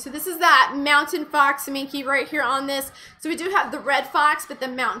asking. So this is that mountain fox minky right here on this. So we do have the red fox, but the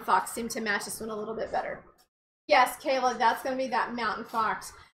mountain fox seemed to match this one a little bit better. Yes, Kayla, that's going to be that mountain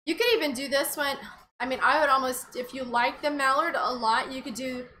fox. You could even do this one. I mean, I would almost, if you like the mallard a lot, you could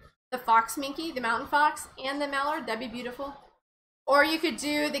do the fox minky, the mountain fox, and the mallard. That'd be beautiful. Or you could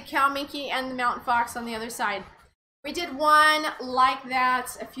do the cow minky and the mountain fox on the other side. We did one like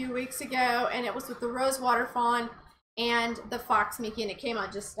that a few weeks ago, and it was with the rosewater fawn and the fox minky, and it came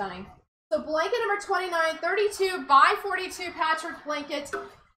out just stunning. So blanket number 29, 32 by 42 patchwork blanket,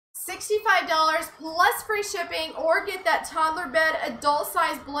 $65 plus free shipping, or get that toddler bed adult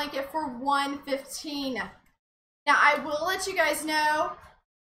size blanket for $115. Now I will let you guys know,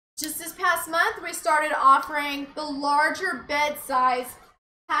 just this past month we started offering the larger bed size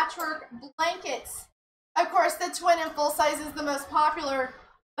patchwork blankets. Of course, the twin and full size is the most popular,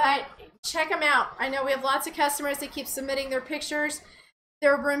 but check them out. I know we have lots of customers that keep submitting their pictures.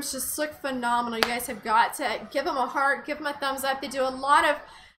 Their rooms just look phenomenal. You guys have got to give them a heart, give them a thumbs up. They do a lot of,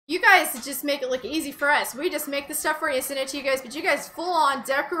 you guys just make it look easy for us. We just make the stuff for you, send it to you guys, but you guys full on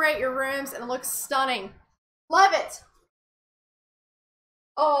decorate your rooms and it looks stunning. Love it.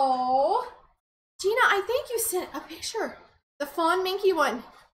 Oh, Gina, I think you sent a picture. The fawn minky one.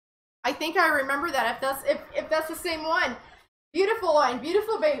 I think I remember that, if that's the same one. Beautiful one,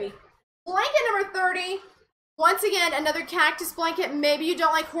 beautiful baby. Blanket number 30. Once again, another cactus blanket. Maybe you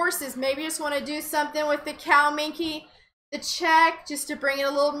don't like horses. Maybe you just want to do something with the cow minky, the check, just to bring it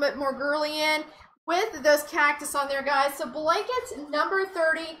a little bit more girly in with those cactus on there, guys. So blanket number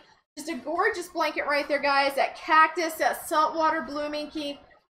 30. Just a gorgeous blanket right there, guys. That cactus, that saltwater blue minky.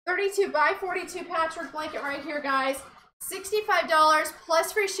 32 by 42 patchwork blanket right here, guys. $65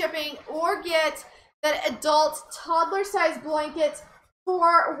 plus free shipping, or get that adult toddler size blanket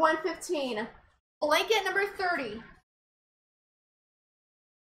for $115. Blanket number 30.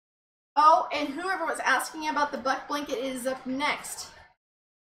 Oh, and whoever was asking about the buck blanket is up next.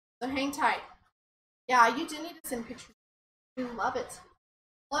 So hang tight. Yeah, you do need to send pictures. We love it.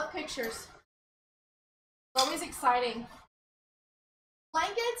 Love pictures. It's always exciting.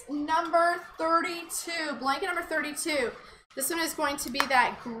 Blanket number 32. Blanket number 32. This one is going to be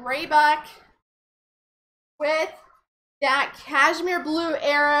that gray buck with that cashmere blue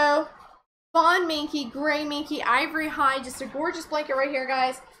arrow, fawn minky, gray minky, ivory hide. Just a gorgeous blanket right here,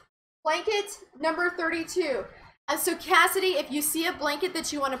 guys. Blanket number 32. And so Cassidy, if you see a blanket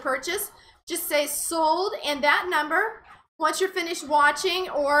that you want to purchase, just say sold and that number. Once you're finished watching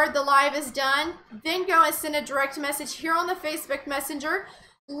or the live is done, then go and send a direct message here on the Facebook Messenger.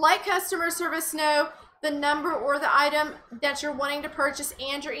 Let customer service know the number or the item that you're wanting to purchase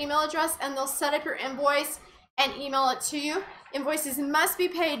and your email address, and they'll set up your invoice and email it to you. Invoices must be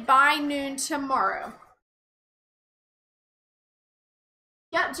paid by noon tomorrow.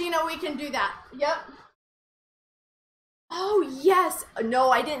 Yep, Gina, we can do that. Yep. Oh, yes.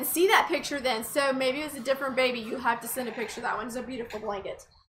 No, I didn't see that picture then. So maybe it was a different baby. You have to send a picture. That one's a beautiful blanket.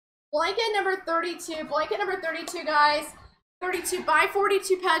 Blanket number 32. Blanket number 32, guys. 32 by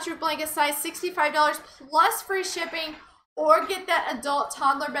 42 patchwork blanket size, $65 plus free shipping, or get that adult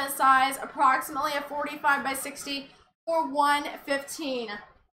toddler bed size, approximately a 45 by 60 for $115.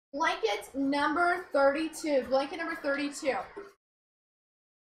 Blanket number 32. Blanket number 32.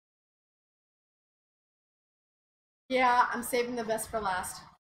 Yeah, I'm saving the best for last.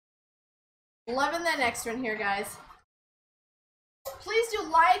 Loving the next one here, guys. Please do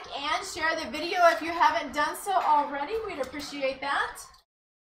like and share the video if you haven't done so already. We'd appreciate that.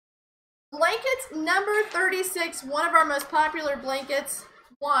 Blanket number 36, one of our most popular blankets.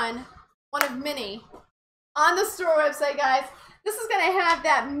 One of many on the store website, guys. This is going to have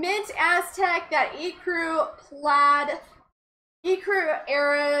that mint Aztec, that ecru plaid, ecru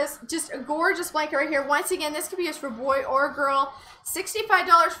arrows, just a gorgeous blanket right here. Once again, this could be used for boy or girl.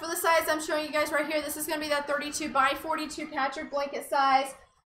 $65 for the size I'm showing you guys right here. This is going to be that 32 by 42 patchwork blanket size.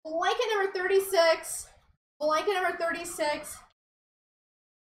 Blanket number 36. Blanket number 36.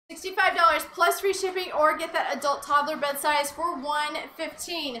 $65 plus free shipping, or get that adult toddler bed size for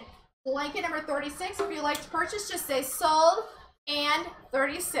 $115. Blanket number 36. If you'd like to purchase, just say sold and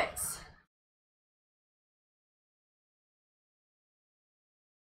 36.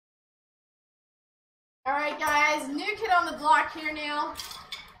 All right, guys, new kid on the block here now.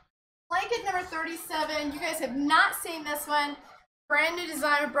 Blanket number 37. You guys have not seen this one. Brand new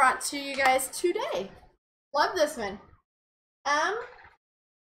design brought to you guys today. Love this one.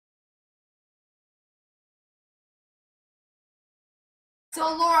 So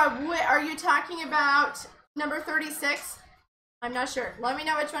Laura, what are you talking about? Number 36? I'm not sure. Let me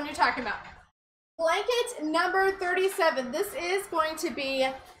know which one you're talking about. Blanket number 37. This is going to be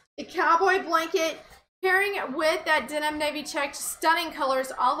a cowboy blanket, pairing it with that denim navy checked, stunning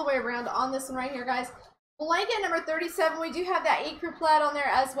colors all the way around on this one right here, guys. Blanket number 37, we do have that ecru plaid on there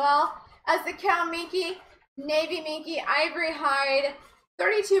as well as the cow minky, navy minky, ivory hide,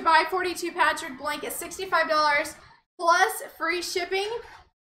 32 by 42 patchwork blanket, $65 plus free shipping.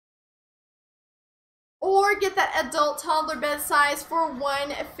 Or get that adult toddler bed size for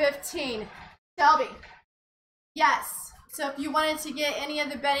 $115. Shelby, yes. So if you wanted to get any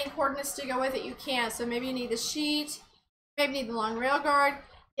of the bedding coordinates to go with it, you can. So maybe you need the sheet, maybe you need the long rail guard.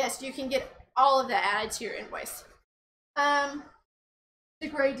 Yes, you can get all of that added to your invoice. The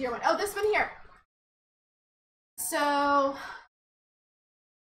gray deer one. Oh, this one here. So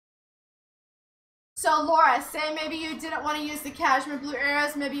Laura, say maybe you didn't want to use the cashmere blue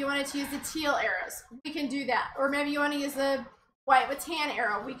arrows, maybe you wanted to use the teal arrows. We can do that. Or maybe you want to use the white with tan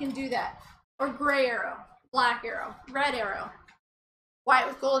arrow. We can do that. Or gray arrow, black arrow, red arrow, white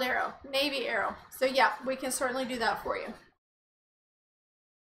with gold arrow, navy arrow. So yeah, we can certainly do that for you.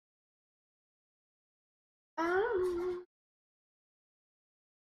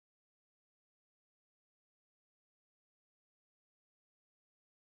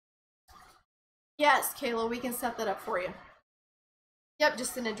 Yes, Kayla, we can set that up for you. Yep,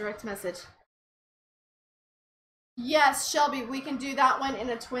 just in a direct message. Yes, Shelby, we can do that one in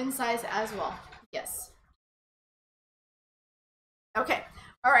a twin size as well. Yes. Okay.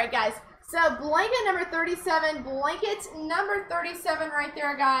 All right, guys. So blanket number 37, blanket number 37 right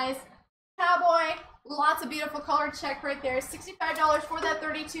there, guys. Cowboy, lots of beautiful color check right there. $65 for that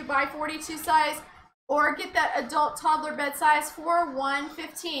 32 by 42 size, or get that adult toddler bed size for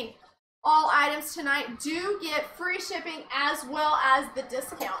 $115. All items tonight do get free shipping as well as the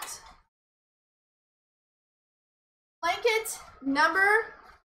discount. Blanket number,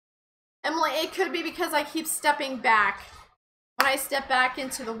 Emily, it could be because I keep stepping back. When I step back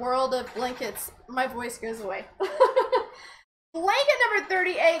into the world of blankets, my voice goes away. Blanket number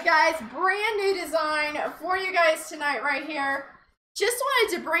 38, guys. Brand new design for you guys tonight right here. Just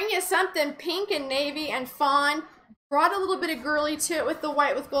wanted to bring you something pink and navy and fawn. Brought a little bit of girly to it with the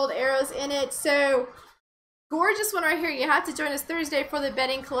white with gold arrows in it. So gorgeous one right here. You have to join us Thursday for the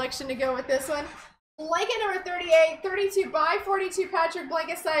bedding collection to go with this one. Blanket number 38, 32 by 42 patchwork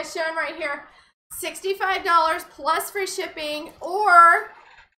blanket size shown right here. $65 plus free shipping, or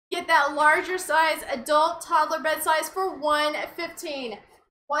Get that larger size adult toddler bed size for $115.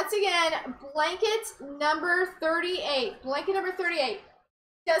 Once again, blanket number 38. Blanket number 38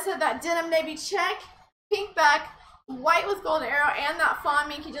 does have that denim navy check, pink back, white with golden arrow, and that fawn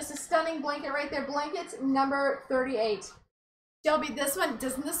minky. Just a stunning blanket right there. Blanket number 38. Shelby, this one,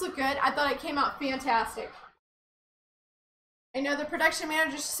 doesn't this look good? I thought it came out fantastic. I know the production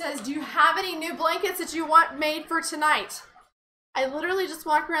manager says, do you have any new blankets that you want made for tonight? I literally just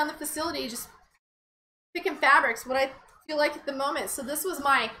walk around the facility just picking fabrics, what I feel like at the moment. So this was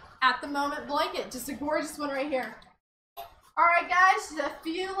my at the moment blanket, just a gorgeous one right here. All right, guys, just a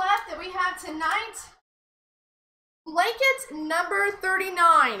few left that we have tonight. Blanket number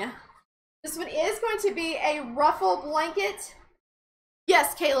 39. This one is going to be a ruffle blanket.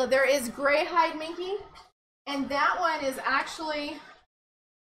 Yes, Kayla, there is gray hide minky. And that one is actually,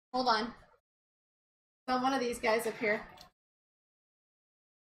 hold on. Found one of these guys up here.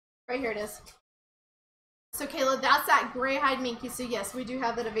 Right here it is. So Kayla, that's that gray hide minky. So yes, we do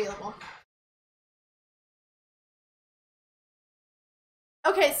have that available.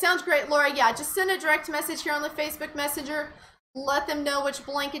 Okay, sounds great, Laura. Yeah, just send a direct message here on the Facebook Messenger. Let them know which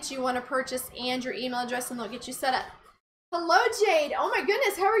blankets you want to purchase and your email address, and they'll get you set up. Hello, Jade. Oh my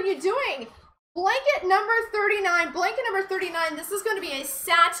goodness, how are you doing? Blanket number 39. Blanket number 39. This is going to be a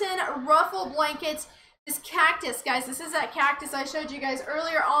satin ruffle blanket. This cactus, guys. This is that cactus I showed you guys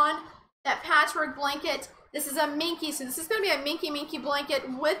earlier on. That patchwork blanket. This is a minky. So this is going to be a minky blanket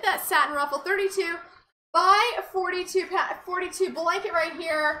with that satin ruffle. 32 by 42 blanket right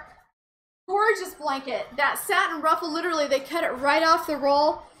here. Gorgeous blanket. That satin ruffle, literally, they cut it right off the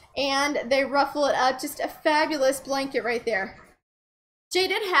roll and they ruffle it up. Just a fabulous blanket right there.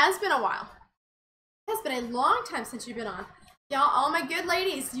 Jade, it has been a while. It has been a long time since you've been on. Y'all, all my good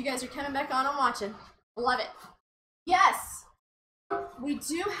ladies, you guys are coming back on and watching. Love it. Yes, we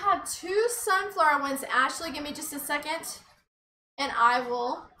do have 2 sunflower ones. Ashley, give me just a second, and I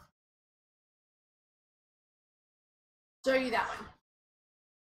will show you that one.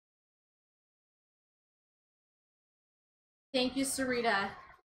 Thank you, Sarita.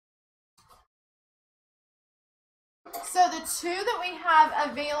 So the 2 that we have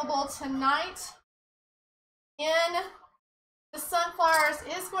available tonight in the sunflowers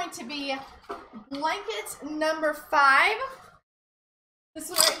is going to be blanket number 5. This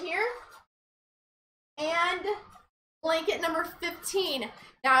one right here. And blanket number 15.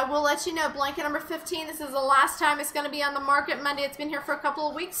 Now I will let you know, blanket number 15, this is the last time it's going to be on the market Monday. It's been here for a couple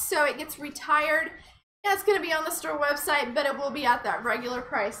of weeks, so it gets retired. Yeah, it's going to be on the store website, but it will be at that regular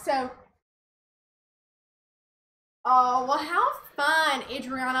price. So, oh, well, how fun,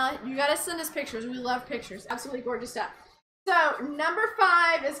 Adriana. You got to send us pictures. We love pictures. Absolutely gorgeous stuff. So, number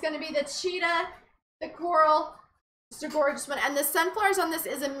 5 is going to be the cheetah, the coral. Just a gorgeous one. And the sunflowers on this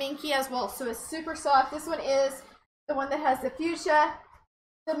is a minky as well, so it's super soft. This one is the one that has the fuchsia,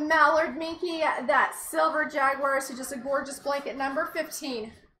 the mallard minky, that silver jaguar. So just a gorgeous blanket. Number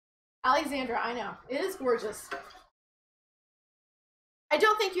 15. Alexandra, I know. It is gorgeous. I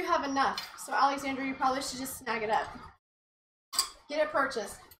don't think you have enough. So, Alexandra, you probably should just snag it up. Get it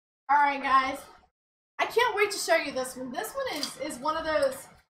purchased. All right, guys. I can't wait to show you this one. This one is one of those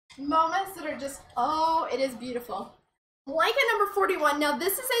moments that are just, oh, it is beautiful. Blanket number 41. Now,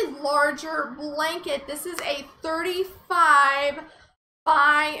 this is a larger blanket. This is a 35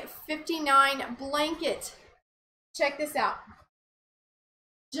 by 59 blanket. Check this out.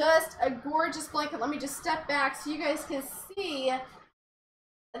 Just a gorgeous blanket. Let me just step back so you guys can see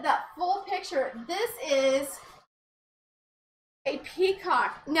that full picture. This is a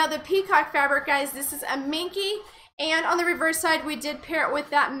peacock. Now the peacock fabric, guys, this is a minky, and on the reverse side we did pair it with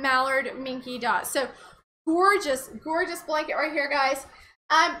that mallard minky dot. So gorgeous blanket right here, guys.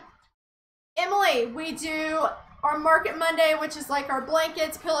 Emily, we do our Market Monday, which is like our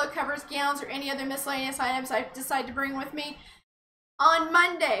blankets, pillow covers, gowns, or any other miscellaneous items I decide to bring with me on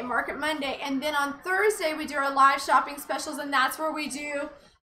Monday, Market Monday. And then on Thursday, we do our live shopping specials, and that's where we do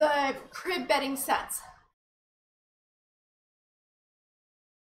the crib bedding sets.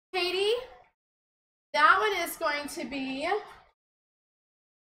 Katie, that one is going to be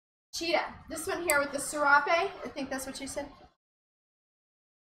cheetah. This one here with the serape, I think that's what you said.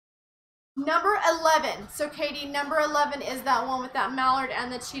 Number 11. So Katie, number 11 is that one with that mallard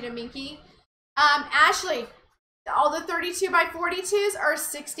and the cheetah minky. Ashley, all the 32 by 42s are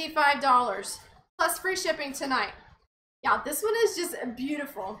 $65 plus free shipping tonight. Yeah, this one is just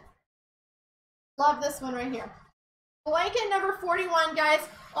beautiful. Love this one right here. Blanket number 41, guys.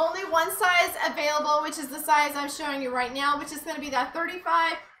 Only one size available, which is the size I'm showing you right now, which is going to be that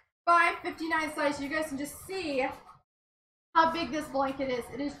 35 by 59 size. You guys can just see how big this blanket is.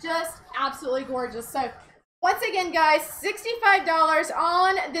 It is just absolutely gorgeous. So once again, guys, $65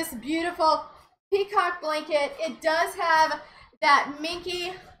 on this beautiful peacock blanket. It does have that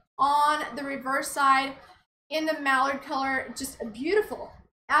minky on the reverse side in the mallard color. Just beautiful.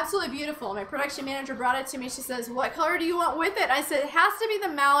 Absolutely beautiful. My production manager brought it to me. She says, what color do you want with it? I said, it has to be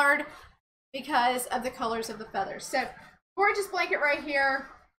the mallard because of the colors of the feathers. So gorgeous blanket right here.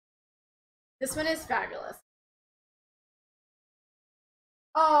 This one is fabulous.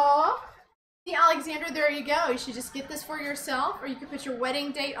 Oh, see, Alexander, there you go. You should just get this for yourself, or you could put your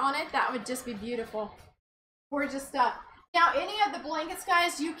wedding date on it. That would just be beautiful. Gorgeous stuff. Now, any of the blankets,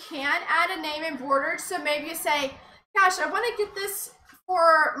 guys, you can add a name embroidered. So maybe you say, gosh, I want to get this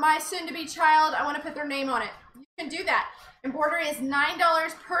for my soon-to-be child. I want to put their name on it. You can do that. Embroidery is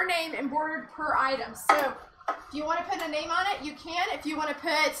 $9 per name, embroidered per item. So if you want to put a name on it, you can. If you want to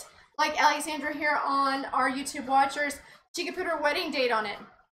put, like Alexandra here on our YouTube watchers, she could put her wedding date on it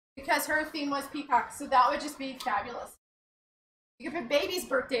because her theme was peacock. So that would just be fabulous. You can put baby's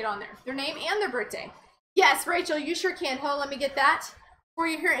birth date on there, their name and their birthday. Yes, Rachel, you sure can. Hold on, let me get that for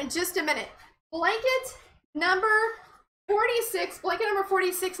you here in just a minute. Blanket number 46, blanket number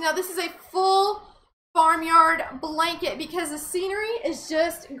 46. Now this is a full farmyard blanket because the scenery is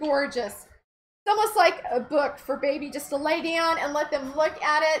just gorgeous. It's almost like a book for baby just to lay down and let them look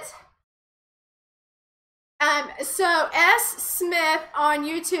at it. So S. Smith on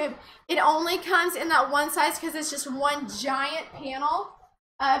YouTube, it only comes in that one size because it's just one giant panel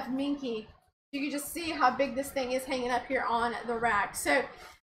of minky. You can just see how big this thing is hanging up here on the rack. So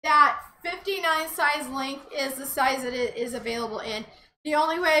that 59 size length is the size that it is available in. The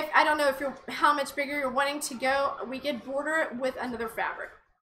only way, I don't know if you're how much bigger you're wanting to go, we could border it with another fabric.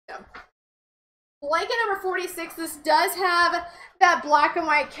 So blanket number 46, this does have that black and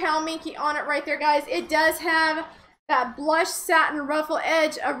white cow minky on it right there, guys. It does have that blush satin ruffle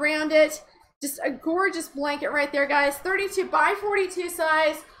edge around it. Just a gorgeous blanket right there, guys. 32 by 42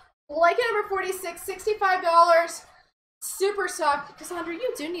 size. Blanket number 46, $65. Super soft. Cassandra,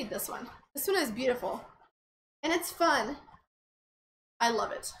 you do need this one. This one is beautiful. And it's fun. I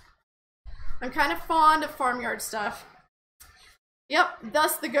love it. I'm kind of fond of farmyard stuff. Yep,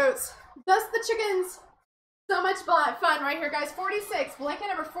 thus the goats. Thus the chickens. So much fun right here, guys. 46, blanket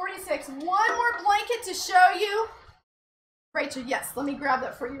number 46. One more blanket to show you. Rachel, yes, let me grab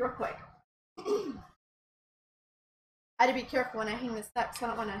that for you real quick. I had to be careful when I hang this up because I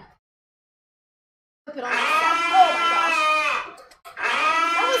don't want to flip it on myself. Oh my gosh.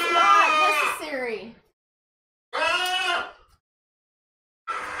 That was not necessary.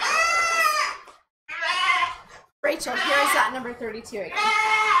 Rachel, here is that number 32 again.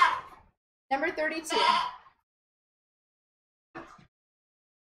 Number 32.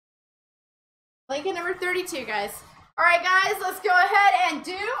 Blanket number 32, guys. All right, guys, let's go ahead and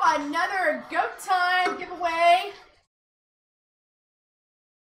do another Goat Time giveaway.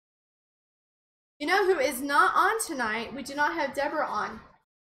 You know who is not on tonight? We do not have Deborah on.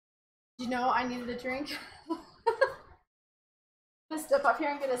 Did you know I needed a drink? I'm gonna step up here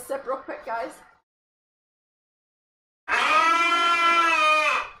and get a sip real quick, guys.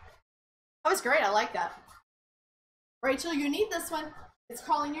 That was great. I like that. Rachel, you need this one. It's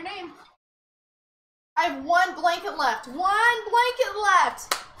calling your name. I have one blanket left. One blanket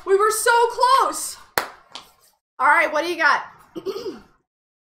left. We were so close. All right, what do you got?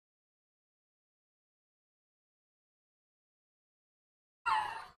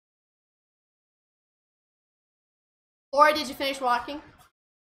 Laura, did you finish walking?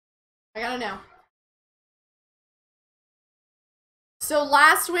 I gotta know. So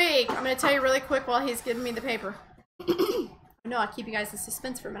last week, I'm going to tell you really quick while he's giving me the paper. No, I'll keep you guys in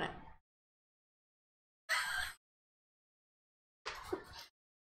suspense for a minute.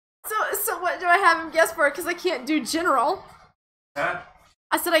 So what do I have him guess for? Because I can't do general. Huh?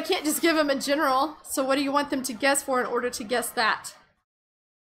 I said I can't just give him a general. So what do you want them to guess for in order to guess that?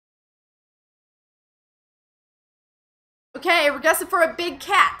 Okay, we're guessing for a big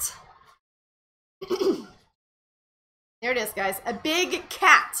cat. There it is, guys. A big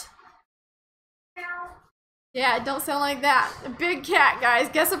cat. Yeah, it don't sound like that. A big cat, guys.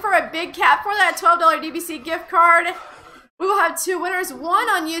 Guessing for a big cat for that $12 DBC gift card. We will have two winners, one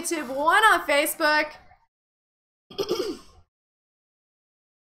on YouTube, one on Facebook.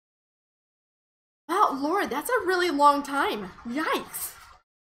 Wow, Lord, that's a really long time. Yikes.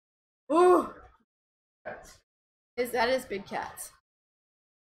 Ooh. That is big cats.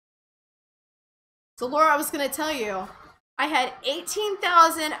 So Laura, I was going to tell you, I had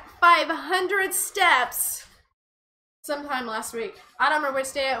 18,500 steps. sometime last week. I don't remember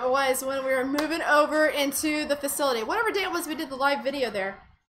which day it was when we were moving over into the facility. Whatever day it was, we did the live video there,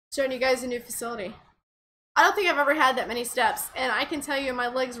 showing you guys the new facility. I don't think I've ever had that many steps, and I can tell you my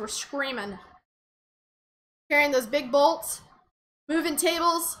legs were screaming. Carrying those big bolts, moving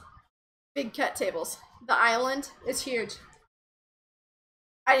tables, big cut tables. The island is huge.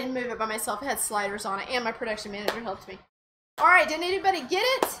 I didn't move it by myself. It had sliders on it, and my production manager helped me. All right, didn't anybody get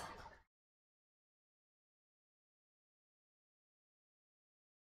it?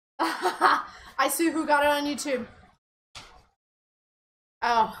 I see who got it on YouTube.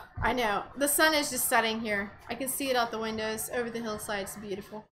 Oh, I know. The sun is just setting here. I can see it out the windows over the hillside. It's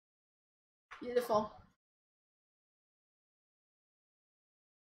beautiful. Beautiful.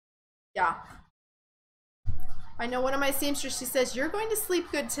 Yeah. I know one of my seamsters, she says, you're going to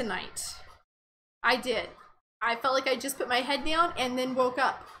sleep good tonight. I did. I felt like I just put my head down and then woke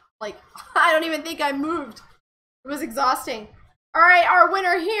up. Like, I don't even think I moved. It was exhausting. All right, our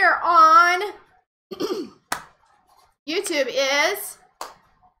winner here on YouTube is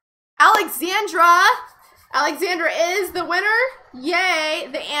Alexandra. Alexandra is the winner. Yay.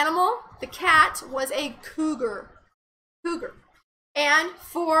 The animal, the cat, was a cougar. Cougar. And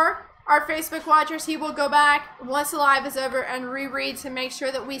for our Facebook watchers, he will go back once the live is over and reread to make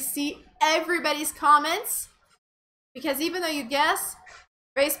sure that we see everybody's comments. Because even though you guess,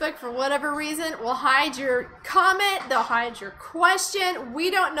 Facebook, for whatever reason, will hide your comment. They'll hide your question. We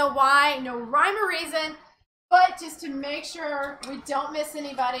don't know why. No rhyme or reason. But just to make sure we don't miss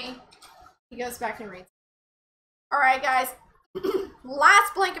anybody, he goes back and reads. All right, guys.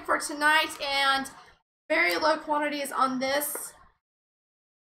 Last blanket for tonight, and very low quantities on this.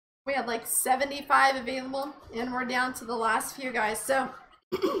 We had like 75 available, and we're down to the last few, guys. So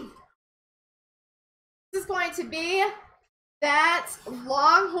this is going to be that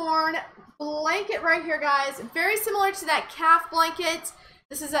Longhorn blanket right here, guys. Very similar to that calf blanket.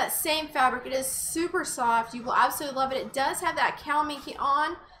 This is that same fabric. It is super soft. You will absolutely love it. It does have that cow minky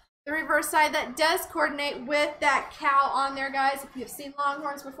on the reverse side that does coordinate with that cow on there, guys. If you've seen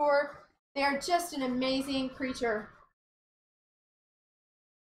Longhorns before, they are just an amazing creature.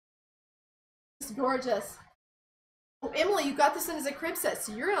 It's gorgeous. Oh, Emily, you got this in as a crib set,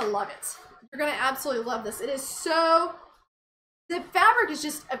 so you're gonna love it. You're gonna absolutely love this. It is so, the fabric is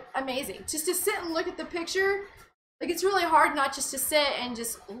just amazing. Just to sit and look at the picture, like it's really hard not just to sit and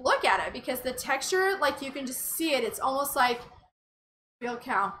just look at it, because the texture, like you can just see it. It's almost like real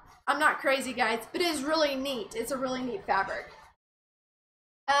cow. I'm not crazy, guys, but it is really neat. It's a really neat fabric.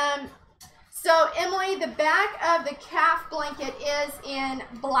 So Emily, the back of the calf blanket is in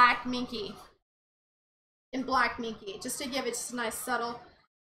black minky. In black minky, just to give it just a nice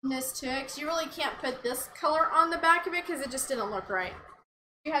subtleness to it, because you really can't put this color on the back of it because it just didn't look right.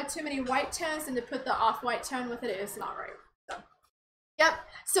 You have too many white tones, and to put the off-white tone with it is not right. So, yep.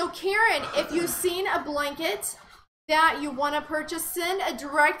 So Karen, if you've seen a blanket that you want to purchase, send a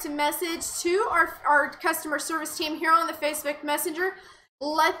direct message to our customer service team here on the Facebook Messenger.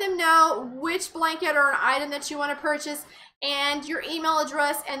 Let them know which blanket or an item that you want to purchase and your email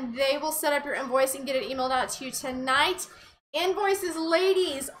address, and they will set up your invoice and get it emailed out to you tonight. Invoices,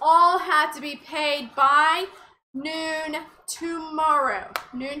 ladies, all have to be paid by noon tomorrow.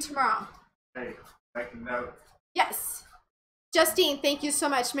 Noon tomorrow. Hey, make a note. Yes. Justine, thank you so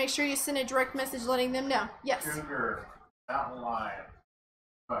much. Make sure you send a direct message letting them know. Yes. Cougar, mountain lion,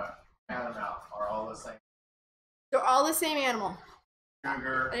 but catamount are all the same. They're all the same animal.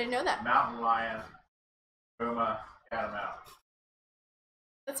 Cougar, I didn't know that. mountain lion, puma, catamount.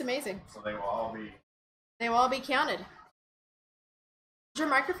 That's amazing. So they will all be counted. Is your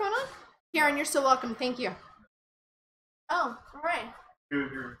microphone on? Karen, you're so welcome. Thank you. Oh, all right.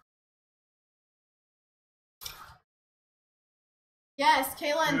 cougar. Yes,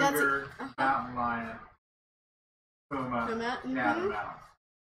 Kaylin, that's Cougar, mountain lion, puma, Puma, catamount.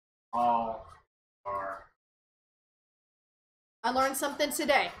 All are. I learned something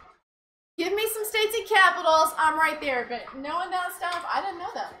today. Give me some states and capitals, I'm right there. But knowing that stuff, I didn't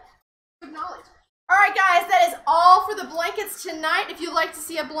know that. Good knowledge. All right, guys, that is all for the blankets tonight. If you'd like to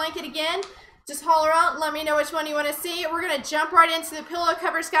see a blanket again, just holler out and let me know which one you want to see. We're going to jump right into the pillow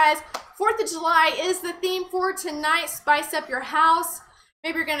covers, guys. 4th of July is the theme for tonight. Spice up your house.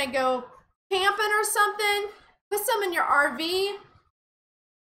 Maybe you're going to go camping or something. Put some in your RV.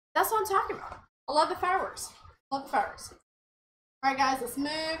 That's what I'm talking about. I love the fireworks. Love the fireworks. All right, guys, let's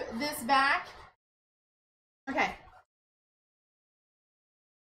move this back. Okay.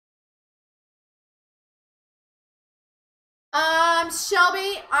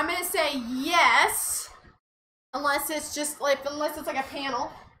 Shelby, I'm gonna say yes, unless it's just like, unless it's like a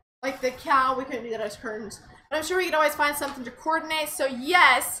panel. Like the cow, we couldn't do that as curtains. But I'm sure we could always find something to coordinate. So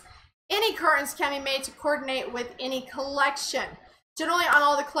yes, any curtains can be made to coordinate with any collection. Generally on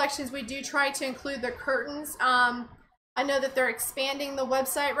all the collections, we do try to include the curtains. I know that they're expanding the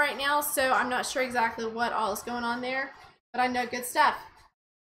website right now, so I'm not sure exactly what all is going on there, but I know good stuff.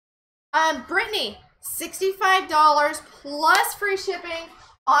 Brittany, $65 plus free shipping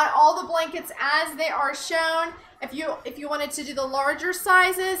on all the blankets as they are shown. If you wanted to do the larger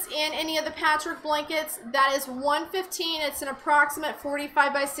sizes in any of the patchwork blankets, that is $115. It's an approximate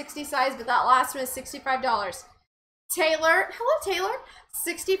 45 by 60 size, but that last one is $65. Taylor, hello Taylor,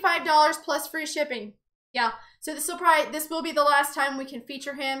 $65 plus free shipping. Yeah, so this will be the last time we can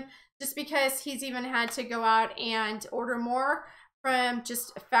feature him, just because he's even had to go out and order more from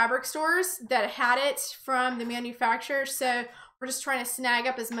just fabric stores that had it from the manufacturer. So we're just trying to snag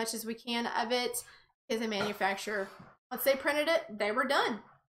up as much as we can of it, because the manufacturer, once they printed it, they were done.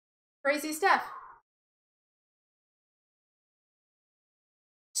 Crazy stuff.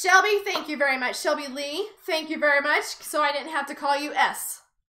 Shelby, thank you very much. Shelby Lee, thank you very much. So I didn't have to call you S.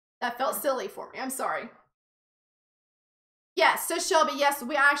 That felt silly for me. I'm sorry. Yes, so Shelby, yes,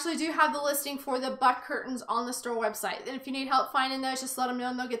 we actually do have the listing for the buck curtains on the store website. And if you need help finding those, just let them know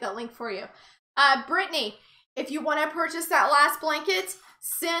and they'll get that link for you. Brittany, if you want to purchase that last blanket,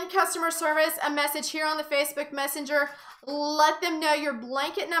 send customer service a message here on the Facebook Messenger. Let them know your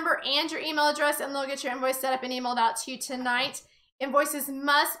blanket number and your email address, and they'll get your invoice set up and emailed out to you tonight. Invoices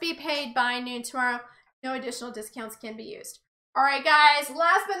must be paid by noon tomorrow. No additional discounts can be used. All right, guys,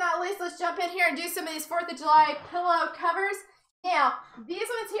 last but not least, let's jump in here and do some of these 4th of July pillow covers. Now, these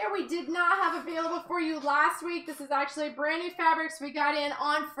ones here we did not have available for you last week. This is actually brand new fabrics we got in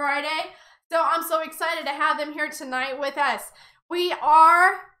on Friday. So I'm so excited to have them here tonight with us. We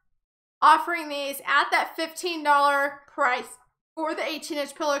are offering these at that $15 price for the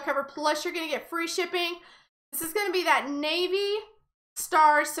 18-inch pillow cover, plus you're going to get free shipping. This is going to be that Navy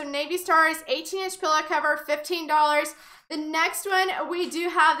Stars. So Navy Stars 18-inch pillow cover, $15. The next one, we do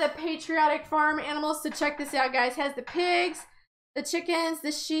have the Patriotic Farm animals. So check this out, guys. It has the pigs, the chickens,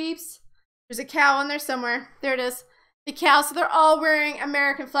 the sheeps. There's a cow on there somewhere. There it is. The cow. So they're all wearing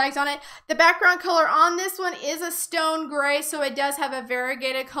American flags on it. The background color on this one is a stone gray. So it does have a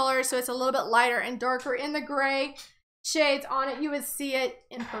variegated color. So it's a little bit lighter and darker in the gray shades on it. You would see it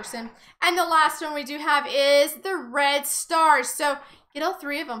in person. And the last one we do have is the Red Stars. So get all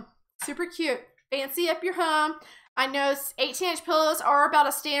 3 of them. Super cute. Fancy up your home. I know 18-inch pillows are about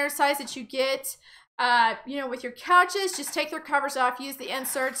a standard size that you get, with your couches. Just take their covers off. Use the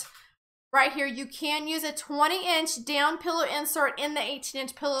inserts right here. You can use a 20-inch down pillow insert in the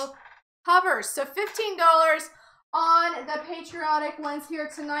 18-inch pillow covers. So $15 on the patriotic ones here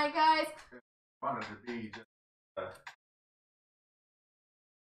tonight, guys. Wanted to be just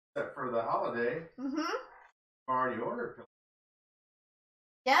except for the holiday. Already ordered pillows.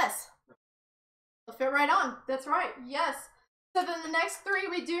 Yes. They'll fit right on. That's right. Yes. So then the next 3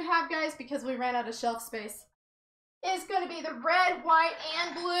 we do have, guys, because we ran out of shelf space, is going to be the red, white,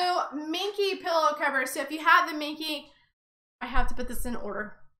 and blue Minky pillow cover. So if you have the Minky, I have to put this in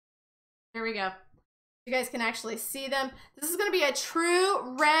order. There we go. You guys can actually see them. This is going to be a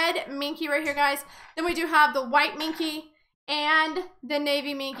true red Minky right here, guys. Then we do have the white Minky and the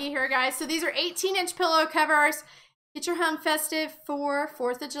navy Minky here, guys. So these are 18-inch pillow covers. Get your home festive for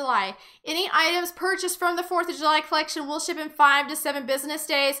 4th of July. Any items purchased from the 4th of July collection will ship in 5 to 7 business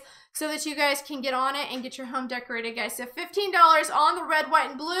days so that you guys can get on it and get your home decorated, guys. So $15 on the red,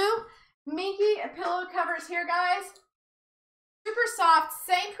 white, and blue Minky pillow covers here, guys. Super soft,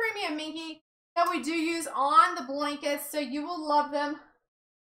 same premium Minky that we do use on the blankets, so you will love them.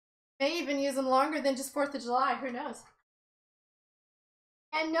 May even use them longer than just 4th of July, who knows.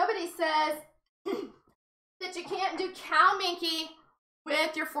 And nobody says that you can't do cow Minky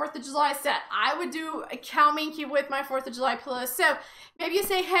with your 4th of July set. I would do a cow Minky with my 4th of July pillows. So maybe you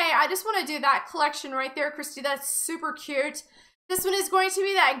say, hey, I just want to do that collection right there, Christy. That's super cute. This one is going to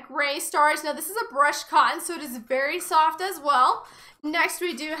be that gray stars. Now this is a brushed cotton, so it is very soft as well. Next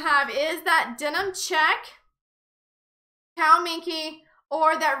we do have is that denim check, cow Minky,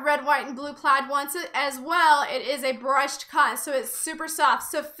 or that red, white, and blue plaid one as well. It is a brushed cotton, so it's super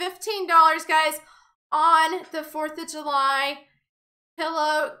soft. So $15, guys, on the 4th of July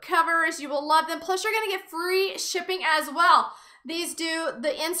pillow covers. You will love them. Plus, you're going to get free shipping as well.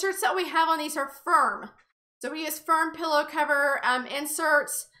 The inserts that we have on these are firm. So we use firm pillow cover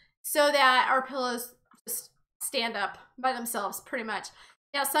inserts so that our pillows just stand up by themselves pretty much.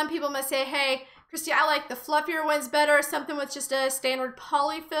 Now, some people must say, hey, Christy, I like the fluffier ones better, something with just a standard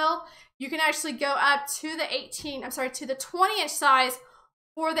polyfill. You can actually go up to the 20-inch size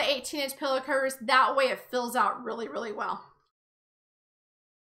for the 18-inch pillow covers. That way it fills out really, really well.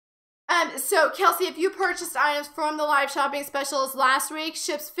 So Kelsey, if you purchased items from the live shopping specials last week,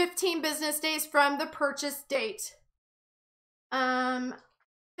 ships 15 business days from the purchase date. Cassandra,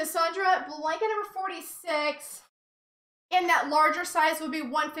 blanket number 46 in that larger size would be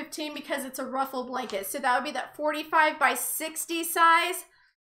 115 because it's a ruffle blanket. So that would be that 45 by 60 size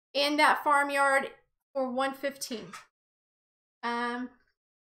in that farmyard for 115.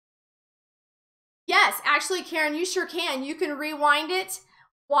 Yes, actually, Karen, you sure can. You can rewind it.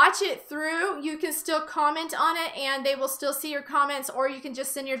 Watch it through. You can still comment on it and they will still see your comments, or you can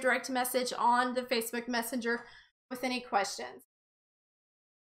just send your direct message on the Facebook Messenger with any questions.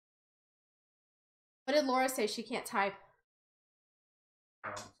 What did Laura say? She can't type.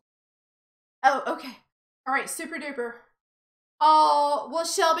 Oh, okay. All right, super duper. Oh, well,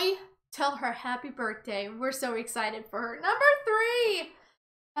 Shelby, tell her happy birthday. We're so excited for her. Number 3.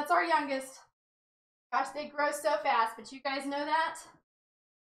 That's our youngest. Gosh, they grow so fast, but you guys know that?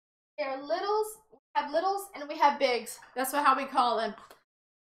 They're littles, we have littles, and we have bigs. That's how we call them.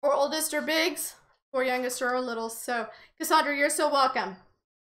 4 oldest are bigs, 4 youngest are littles. So, Cassandra, you're so welcome.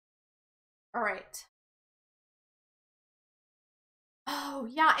 All right. Oh,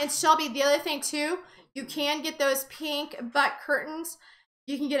 yeah, and Shelby, the other thing too, you can get those pink butt curtains.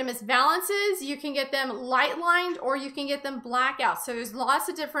 You can get them as valances, you can get them light lined, or you can get them blackout. So there's lots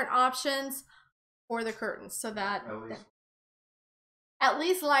of different options for the curtains. So that... At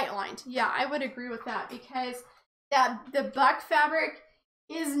least light lined. Yeah, I would agree with that because the buck fabric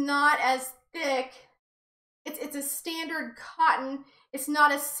is not as thick. It's a standard cotton. It's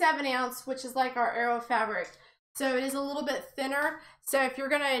not a 7-ounce, which is like our Arrow fabric. So it is a little bit thinner. So if you're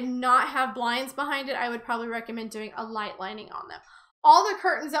gonna not have blinds behind it, I would probably recommend doing a light lining on them. All the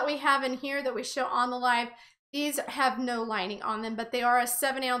curtains that we have in here that we show on the live, these have no lining on them, but they are a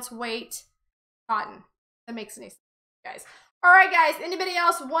 7-ounce weight cotton. That makes any sense, guys. All right, guys, anybody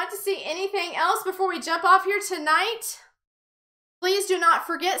else want to see anything else before we jump off here tonight? Please do not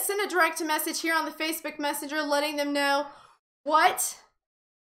forget, send a direct message here on the Facebook Messenger letting them know what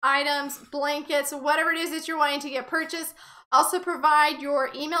items, blankets, whatever it is that you're wanting to get purchased. Also provide your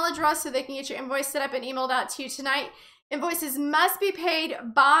email address so they can get your invoice set up and emailed out to you tonight. Invoices must be paid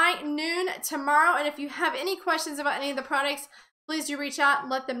by noon tomorrow. And if you have any questions about any of the products, please do reach out and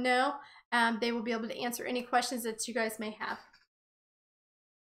let them know. They will be able to answer any questions that you guys may have.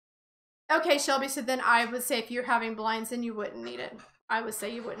 Okay, Shelby, so then I would say if you're having blinds, then you wouldn't need it. I would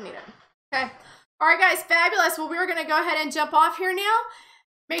say you wouldn't need it. Okay. All right, guys, fabulous. Well, we're going to go ahead and jump off here now.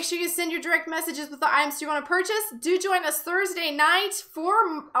 Make sure you send your direct messages with the items you want to purchase. Do join us Thursday night for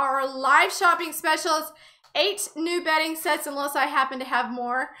our live shopping specials. 8 new bedding sets, unless I happen to have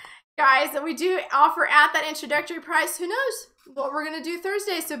more. Guys, that we do offer at that introductory price. Who knows what we're going to do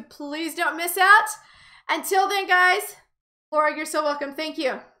Thursday, so please don't miss out. Until then, guys, Laura, you're so welcome. Thank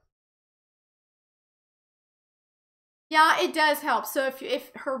you. Yeah, it does help. So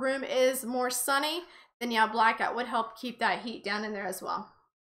if her room is more sunny, then yeah, blackout would help keep that heat down in there as well.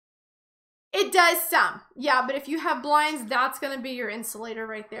 It does some. Yeah, but if you have blinds, that's going to be your insulator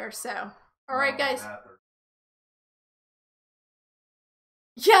right there. So, all right, guys.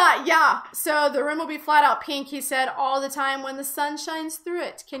 Yeah. So the room will be flat out pink, he said, all the time when the sun shines through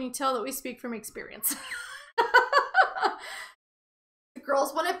it. Can you tell that we speak from experience? The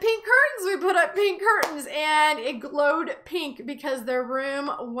girls wanted pink curtains. We put up pink curtains and it glowed pink because their room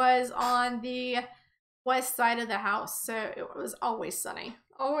was on the west side of the house. So it was always sunny.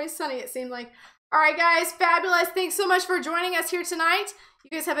 Always sunny, it seemed like. All right, guys, fabulous. Thanks so much for joining us here tonight. You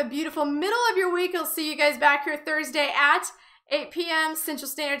guys have a beautiful middle of your week. I'll see you guys back here Thursday at 8 p.m. Central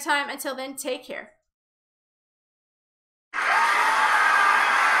Standard Time. Until then, take care.